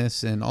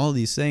fitness and all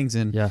these things.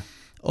 And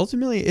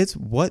ultimately, it's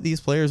what these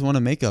players want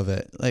to make of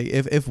it. Like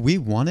if we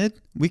wanted,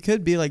 we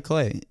could be like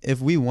Clay.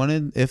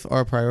 If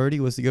our priority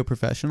was to go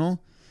professional,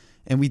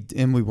 and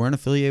we weren't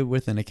affiliated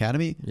with an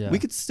academy, we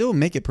could still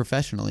make it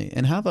professionally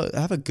and have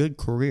a good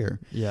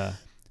career. Yeah.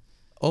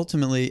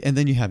 Ultimately, and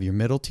then you have your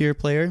middle tier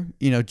player,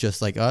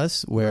 just like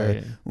us,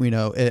 where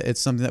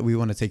it's something that we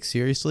want to take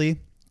seriously.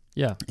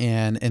 Yeah.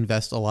 And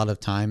invest a lot of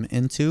time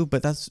into,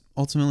 but that's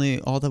ultimately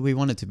all that we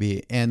want it to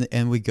be.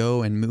 And we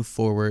go and move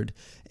forward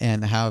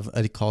and have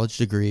a college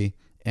degree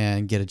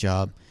and get a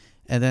job.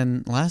 And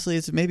then lastly,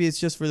 it's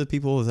just for the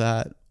people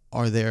that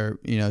are there,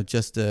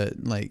 just to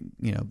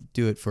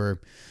do it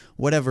for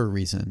whatever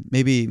reason.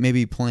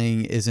 Maybe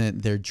playing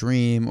isn't their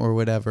dream or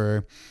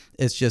whatever.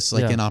 It's just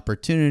like an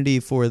opportunity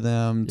for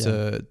them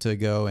to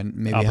go and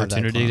maybe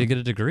opportunity to get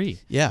a degree.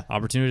 Yeah.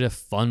 Opportunity to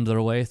fund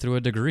their way through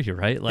a degree,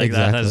 right? Like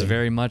exactly. That's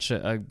very much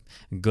a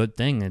good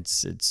thing.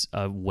 It's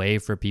a way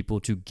for people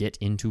to get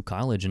into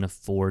college and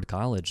afford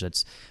college.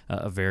 That's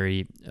a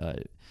very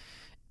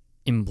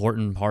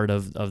important part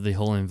of the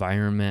whole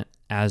environment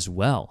as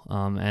well.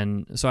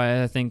 And so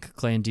I think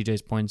Clay and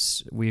DJ's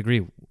points, we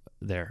agree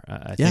there.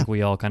 I think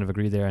we all kind of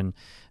agree there. And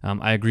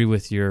I agree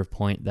with your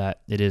point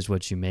that it is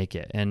what you make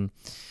it. And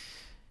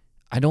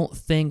I don't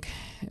think,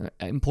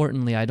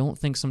 importantly, I don't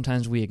think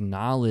sometimes we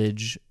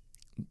acknowledge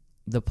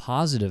the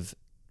positive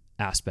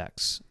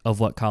aspects of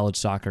what college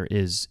soccer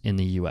is in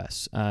the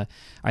U.S.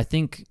 I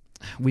think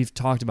we've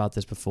talked about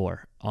this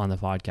before on the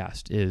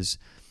podcast, is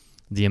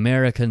the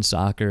American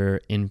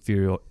soccer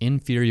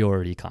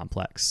inferiority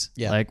complex.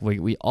 Yeah. Like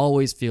we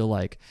always feel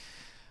like,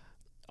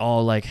 oh,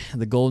 like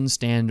the golden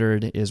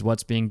standard is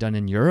what's being done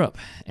in Europe,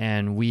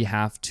 and we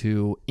have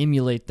to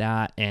emulate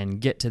that and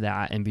get to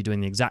that and be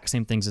doing the exact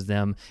same things as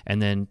them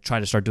and then try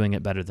to start doing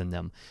it better than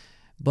them.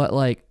 But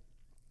like,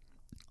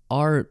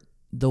 are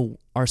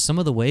some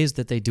of the ways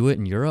that they do it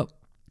in Europe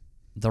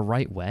the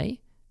right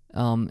way?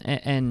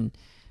 And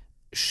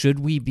should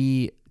we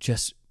be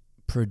just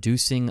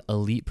producing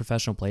elite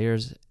professional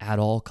players at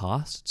all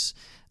costs?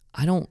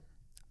 I don't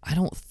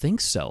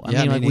think so. I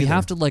mean, like, we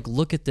have to like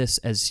look at this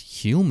as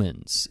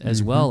humans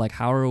as well. Like,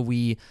 how are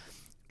we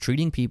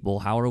treating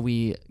people? How are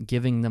we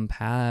giving them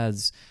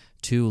paths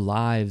to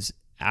lives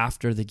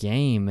after the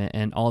game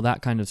and all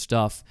that kind of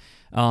stuff?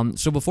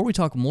 So before we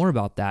talk more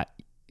about that,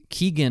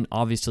 Keegan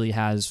obviously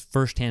has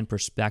firsthand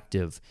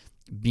perspective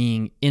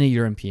being in a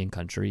European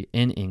country,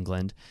 in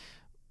England,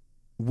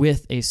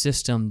 with a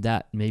system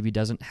that maybe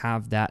doesn't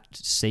have that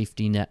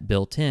safety net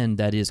built in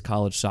that is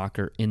college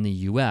soccer in the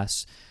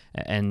U.S.,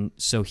 and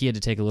so he had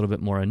to take a little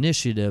bit more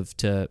initiative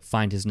to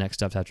find his next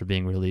steps after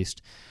being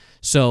released.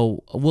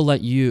 So we'll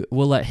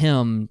let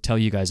him tell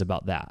you guys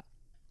about that.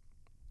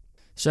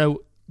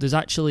 So there's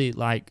actually,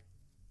 like,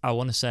 I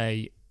want to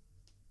say,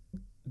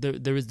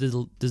 there's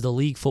the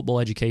league football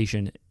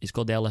education. It's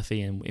called the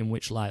LFE, in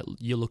which like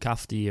you look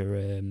after your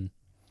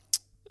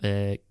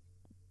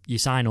you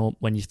sign up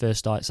when you first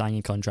start signing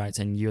your contract,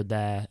 and you're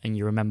there and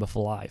you're a member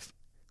for life.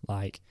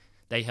 Like,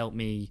 they help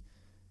me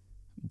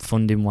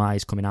funding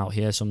wise coming out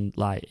here. Some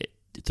like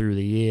through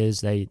the years,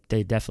 they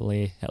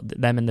definitely help.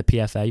 Them and the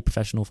PFA,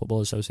 Professional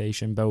Football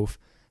Association, both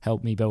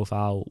help me both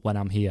out when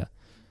I'm here.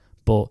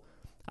 But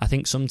I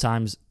think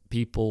sometimes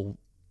people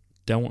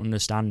don't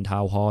understand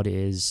how hard it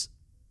is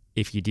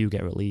if you do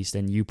get released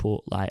and you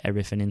put like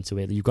everything into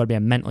it. You've got to be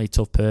a mentally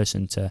tough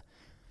person to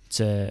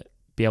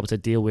be able to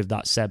deal with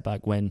that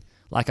setback when,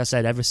 like I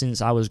said, ever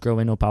since I was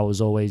growing up, I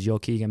was always, you're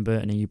Keegan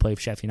Burton and you play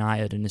for Sheffield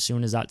United, and as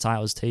soon as that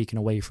title is taken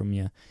away from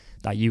you,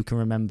 that you can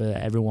remember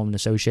everyone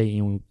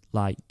associating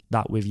like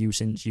that with you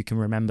since you can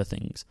remember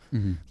things.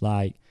 Mm-hmm.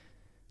 Like,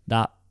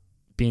 that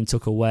being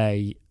took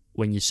away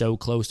when you're so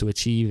close to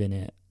achieving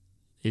it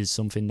is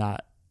something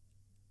that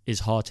is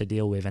hard to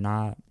deal with.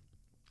 And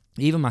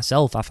even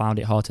myself, I found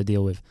it hard to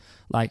deal with.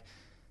 Like,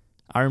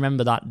 I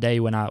remember that day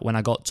when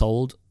I got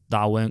told that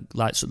I weren't,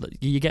 like, so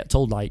you get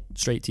told like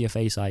straight to your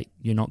face, like,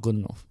 you're not good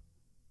enough.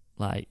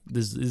 Like,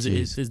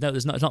 it's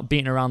not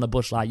beating around the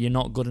bush. Like, you're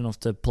not good enough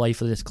to play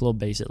for this club.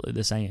 Basically,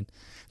 they're saying.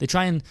 They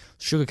try and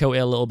sugarcoat it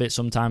a little bit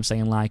sometimes,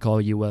 saying like, oh,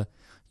 you were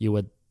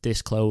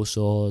this close,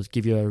 or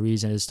give you a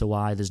reason as to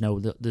why there's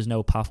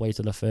no pathway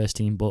to the first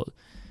team. But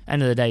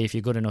end of the day, if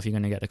you're good enough, you're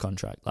going to get the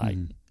contract. Like,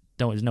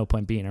 there's no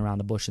point beating around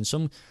the bush. And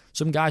some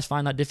guys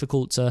find that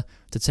difficult to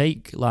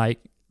take. Like,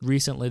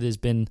 recently, there's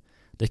been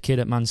the kid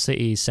at Man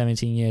City,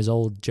 17 years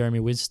old, Jeremy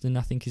Winston,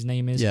 I think his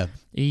name is. Yeah.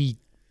 He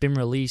been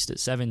released at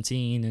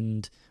 17,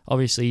 and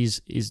obviously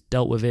he's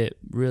dealt with it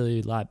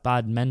really like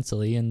bad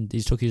mentally, and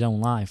he's took his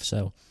own life.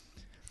 So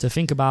to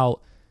think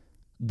about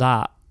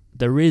that,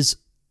 there is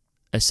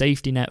a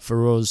safety net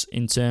for us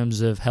in terms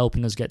of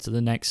helping us get to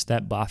the next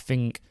step. But I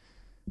think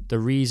the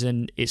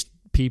reason it's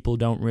people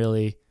don't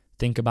really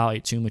think about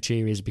it too much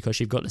here is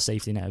because you've got the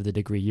safety net of the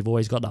degree. You've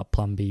always got that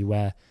plan B,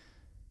 where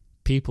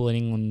people in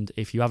England,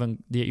 if you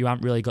haven't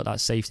really got that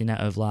safety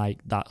net of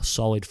like that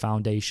solid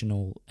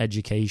foundational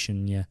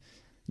education, you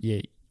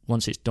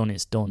once it's done,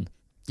 it's done.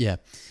 Yeah,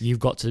 you've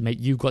got to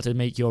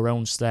make your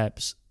own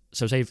steps.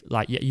 So say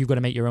like you've got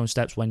to make your own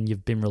steps when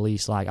you've been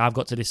released. Like, I've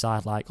got to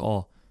decide like,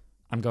 oh,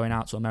 I'm going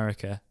out to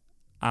America.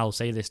 I'll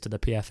say this to the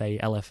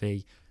PFA,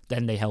 LFE,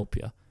 then they help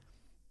you.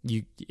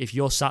 If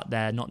you're sat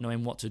there not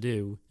knowing what to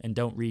do and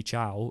don't reach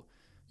out,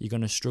 you're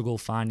going to struggle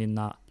finding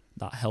that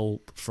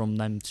help from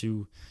them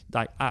to,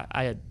 like,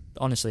 I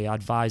honestly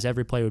advise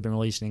every player who's been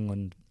released in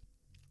England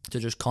to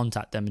just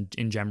contact them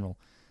in general.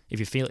 If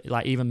you feel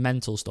like, even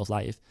mental stuff,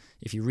 like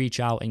if you reach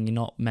out and you're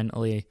not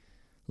mentally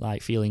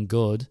like feeling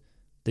good,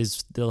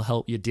 they'll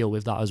help you deal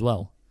with that as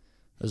well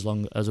as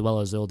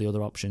all the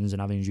other options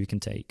and avenues you can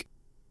take.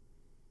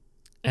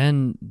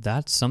 And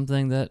that's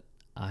something that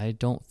I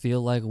don't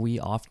feel like we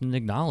often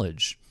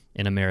acknowledge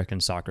in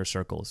American soccer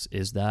circles,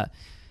 is that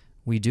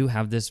we do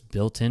have this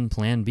built-in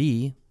plan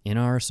B in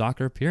our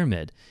soccer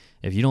pyramid.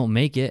 If you don't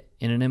make it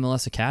in an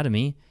MLS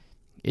academy,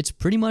 it's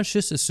pretty much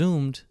just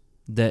assumed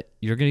that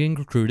you're going to get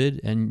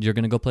recruited and you're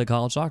going to go play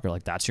college soccer.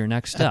 Like, that's your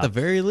next step. At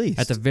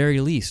the very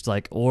least.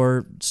 Like,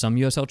 or some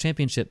USL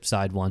championship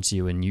side wants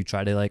you and you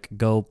try to like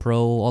go pro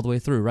all the way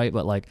through, right?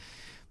 But like,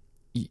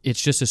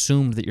 it's just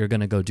assumed that you're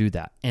going to go do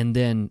that. And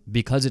then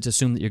because it's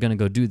assumed that you're going to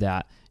go do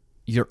that,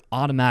 you're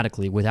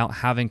automatically, without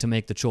having to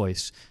make the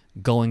choice,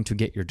 going to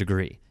get your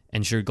degree.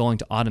 And you're going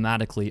to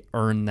automatically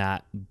earn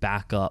that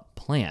backup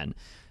plan.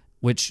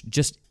 which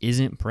just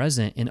isn't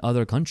present in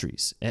other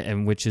countries,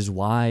 and which is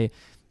why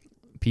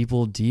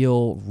people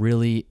deal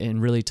in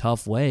really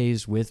tough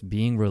ways with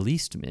being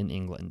released in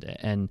England.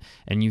 And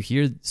you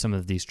hear some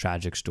of these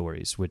tragic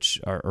stories, which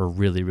are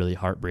really, really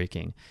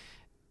heartbreaking.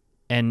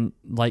 And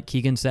like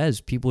Keegan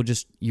says,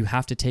 you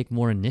have to take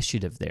more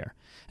initiative there.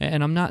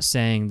 And I'm not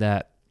saying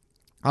that,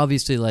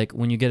 obviously, like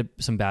when you get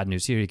some bad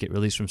news here, you get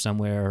released from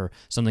somewhere, or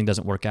something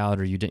doesn't work out,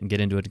 or you didn't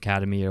get into an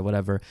academy or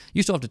whatever,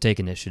 you still have to take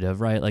initiative,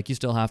 right? Like you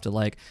still have to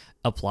like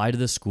apply to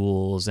the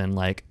schools and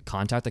like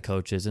contact the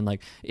coaches, and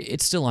like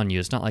it's still on you.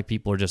 It's not like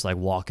people are just like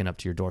walking up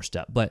to your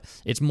doorstep, but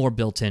it's much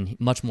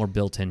more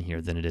built in here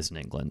than it is in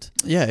England.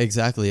 Yeah,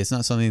 exactly. It's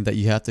not something that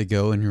you have to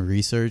go and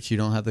research. You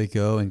don't have to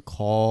go and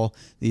call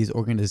these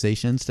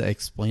organizations to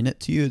explain it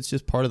to you. It's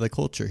just part of the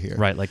culture here.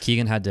 Right. Like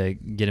Keegan had to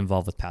get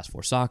involved with Pass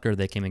 4 Soccer.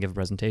 They came and give a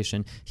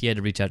presentation. He had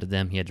to reach out to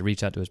them. He had to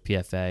reach out to his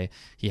PFA.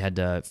 He had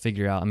to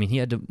figure out, he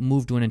had to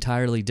move to an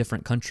entirely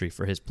different country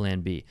for his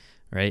plan B,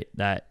 right?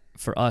 That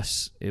for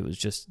us, it was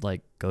just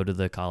like go to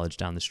the college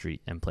down the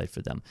street and play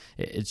for them.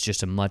 It's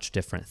just a much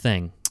different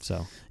thing.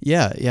 So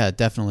yeah,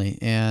 definitely.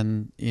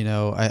 And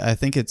I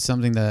think it's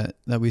something that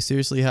we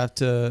seriously have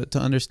to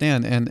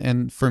understand.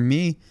 And for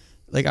me,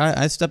 like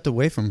I stepped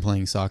away from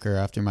playing soccer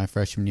after my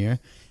freshman year.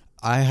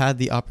 I had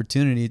the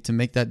opportunity to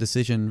make that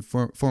decision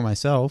for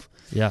myself.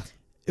 Yeah.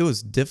 It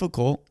was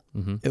difficult.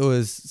 Mm-hmm. It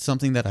was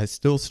something that I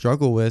still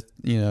struggle with,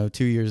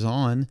 2 years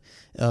on,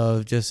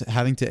 of just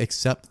having to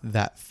accept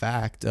that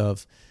fact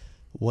of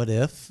what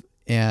if,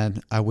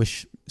 and I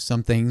wish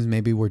some things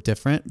maybe were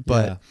different.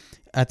 But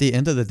at the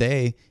end of the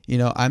day,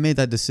 I made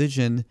that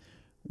decision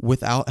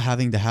without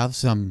having to have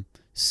some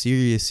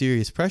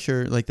serious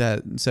pressure like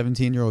that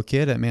 17-year-old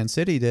kid at Man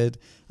City did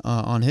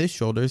on his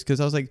shoulders, because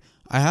I was like,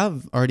 I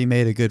have already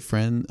made a good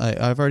friend.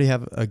 I've already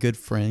have a good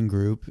friend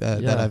group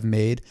that I've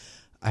made.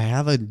 I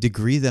have a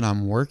degree that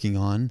I'm working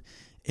on,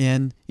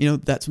 and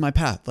that's my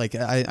path. Like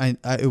I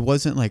it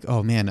wasn't like,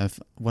 oh man,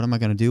 what am I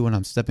going to do when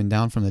I'm stepping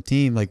down from the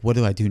team? Like, what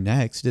do I do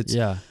next? It's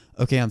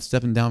okay, I'm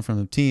stepping down from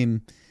the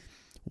team.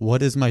 What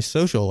does my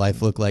social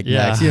life look like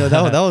next?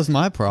 That was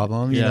my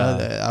problem.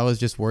 I was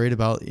just worried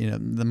about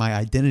my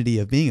identity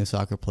of being a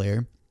soccer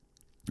player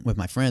with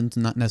my friends,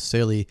 not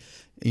necessarily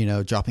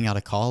dropping out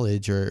of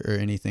college or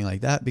anything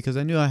like that, because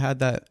I knew I had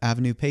that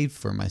avenue paid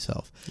for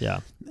myself.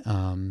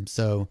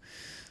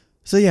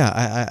 So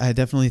yeah, I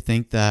definitely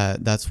think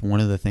that that's one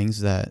of the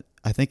things that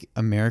I think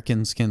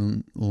Americans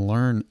can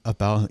learn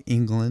about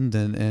England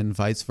and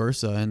vice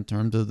versa in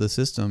terms of the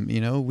system.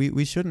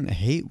 We shouldn't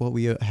hate what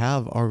we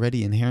have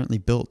already inherently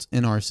built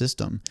in our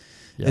system.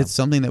 It's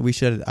something that we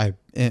should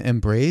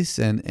embrace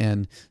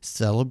and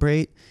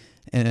celebrate,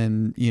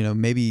 and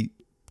maybe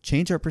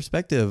change our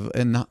perspective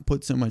and not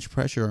put so much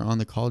pressure on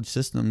the college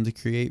system to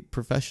create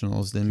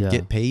professionals and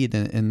get paid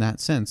in that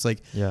sense.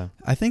 Like,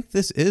 I think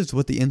this is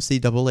what the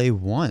NCAA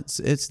wants.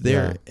 It's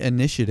their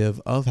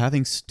initiative of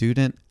having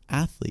student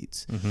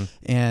athletes. Mm-hmm.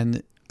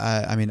 And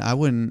I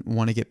wouldn't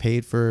want to get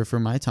paid for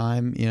my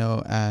time,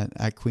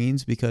 at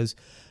Queens, because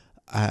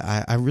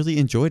I really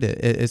enjoyed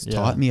it. It's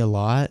taught me a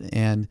lot,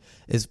 and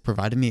it's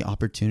provided me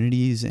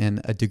opportunities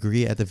and a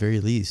degree at the very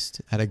least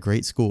at a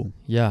great school.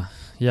 Yeah.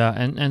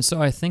 And so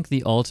I think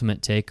the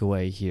ultimate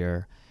takeaway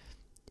here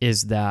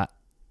is that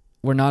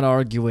we're not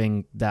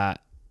arguing that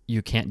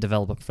you can't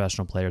develop a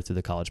professional player through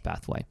the college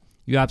pathway.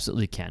 You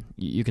absolutely can.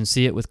 You can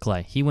see it with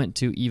Clay. He went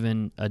to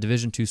even a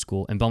Division II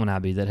school in Belmont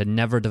Abbey that had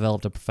never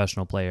developed a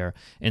professional player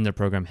in their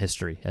program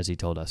history, as he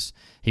told us.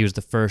 He was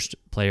the first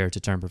player to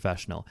turn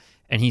professional,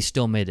 and he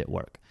still made it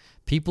work.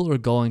 People are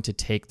going to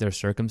take their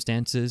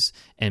circumstances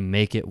and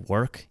make it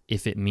work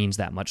if it means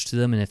that much to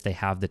them and if they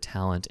have the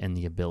talent and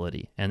the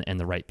ability and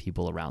the right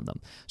people around them.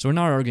 So we're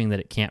not arguing that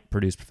it can't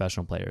produce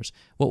professional players.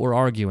 What we're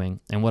arguing,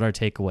 and what our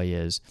takeaway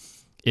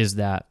is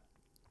that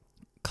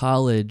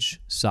college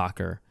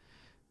soccer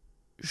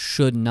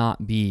should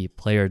not be a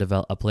player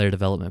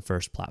development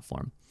first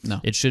platform. No.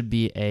 It should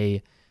be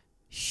a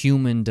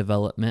human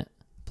development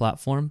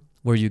platform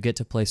where you get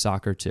to play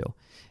soccer too.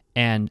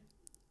 And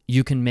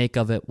you can make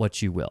of it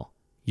what you will.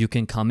 You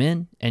can come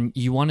in, and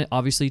you want it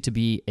obviously to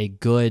be a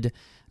good,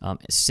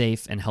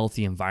 safe and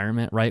healthy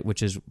environment, right?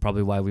 Which is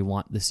probably why we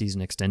want the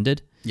season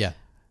extended. Yeah.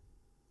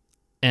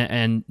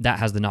 And that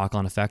has the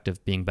knock-on effect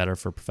of being better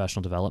for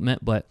professional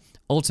development. But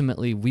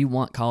ultimately, we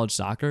want college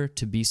soccer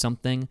to be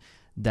something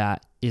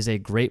that is a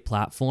great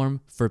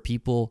platform for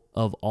people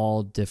of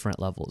all different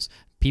levels.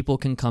 People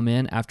can come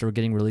in after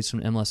getting released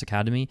from MLS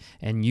Academy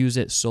and use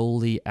it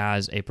solely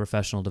as a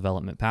professional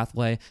development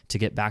pathway to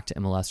get back to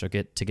MLS or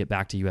to get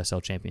back to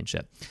USL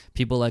Championship.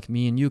 People like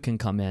me and you can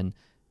come in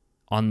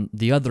on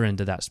the other end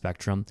of that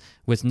spectrum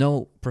with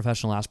no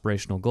professional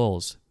aspirational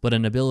goals, but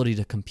an ability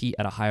to compete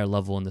at a higher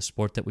level in the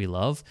sport that we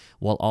love,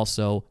 while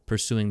also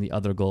pursuing the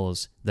other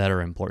goals that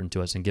are important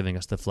to us and giving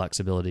us the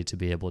flexibility to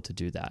be able to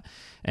do that.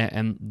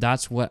 And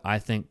that's what I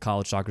think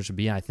college soccer should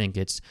be. I think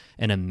it's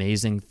an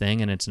amazing thing,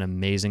 and it's an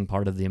amazing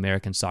part of the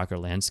American soccer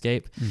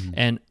landscape. Mm-hmm.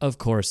 And of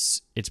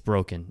course, it's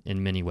broken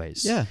in many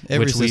ways. Yeah,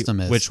 every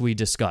system is. Which we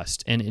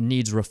discussed, and it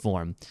needs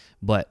reform.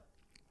 But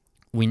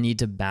we need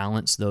to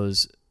balance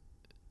those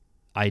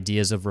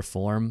ideas of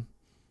reform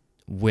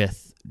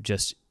with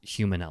just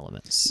human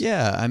elements.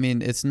 Yeah, I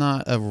mean, it's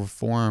not a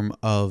reform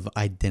of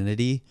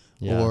identity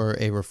or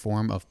a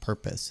reform of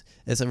purpose.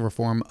 It's a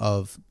reform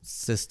of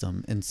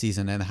system and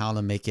season and how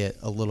to make it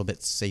a little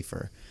bit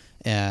safer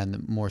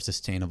and more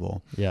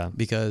sustainable. Yeah.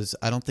 Because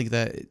I don't think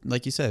that,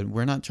 like you said,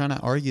 we're not trying to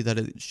argue that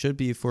it should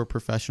be for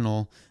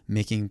professional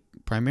making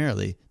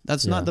primarily.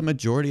 That's not the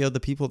majority of the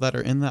people that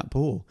are in that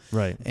pool.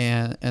 Right.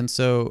 And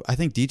so I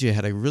think DJ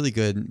had a really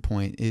good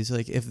point. Is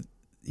like, if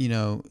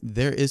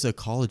there is a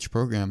college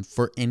program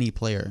for any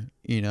player,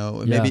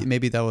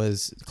 maybe that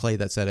was Clay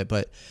that said it,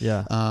 but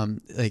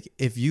like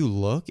if you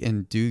look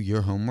and do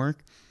your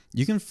homework,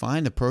 you can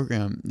find a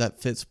program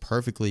that fits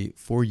perfectly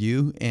for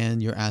you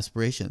and your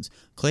aspirations.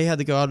 Clay had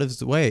to go out of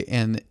his way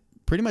and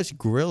pretty much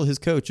grill his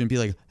coach and be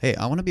like, hey,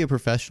 I want to be a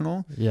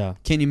professional. Yeah.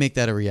 Can you make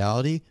that a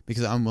reality?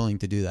 Because I'm willing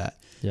to do that.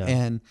 Yeah.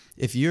 And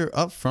if you're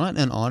upfront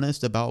and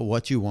honest about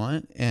what you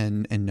want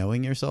and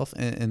knowing yourself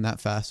in that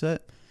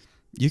facet,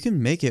 you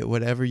can make it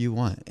whatever you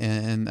want.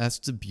 And that's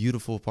the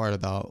beautiful part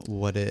about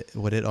what it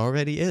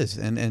already is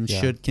and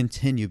should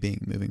continue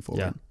being moving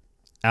forward. Yeah,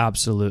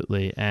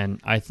 absolutely. And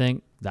I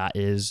think that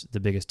is the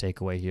biggest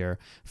takeaway here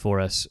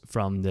for us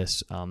from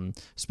this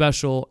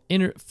special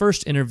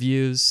first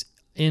interviews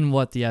in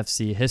What the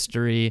FC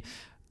history,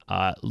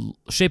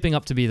 shaping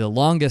up to be the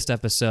longest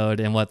episode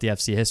in What the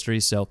FC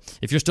history. So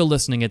if you're still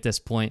listening at this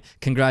point,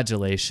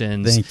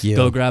 congratulations. Thank you.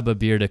 Go grab a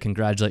beer to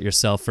congratulate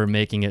yourself for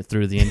making it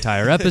through the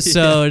entire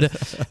episode.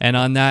 And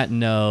on that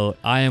note,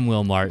 I am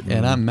Will Martin.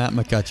 And I'm Matt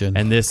McCutcheon.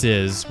 And this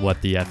is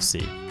What the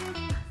FC.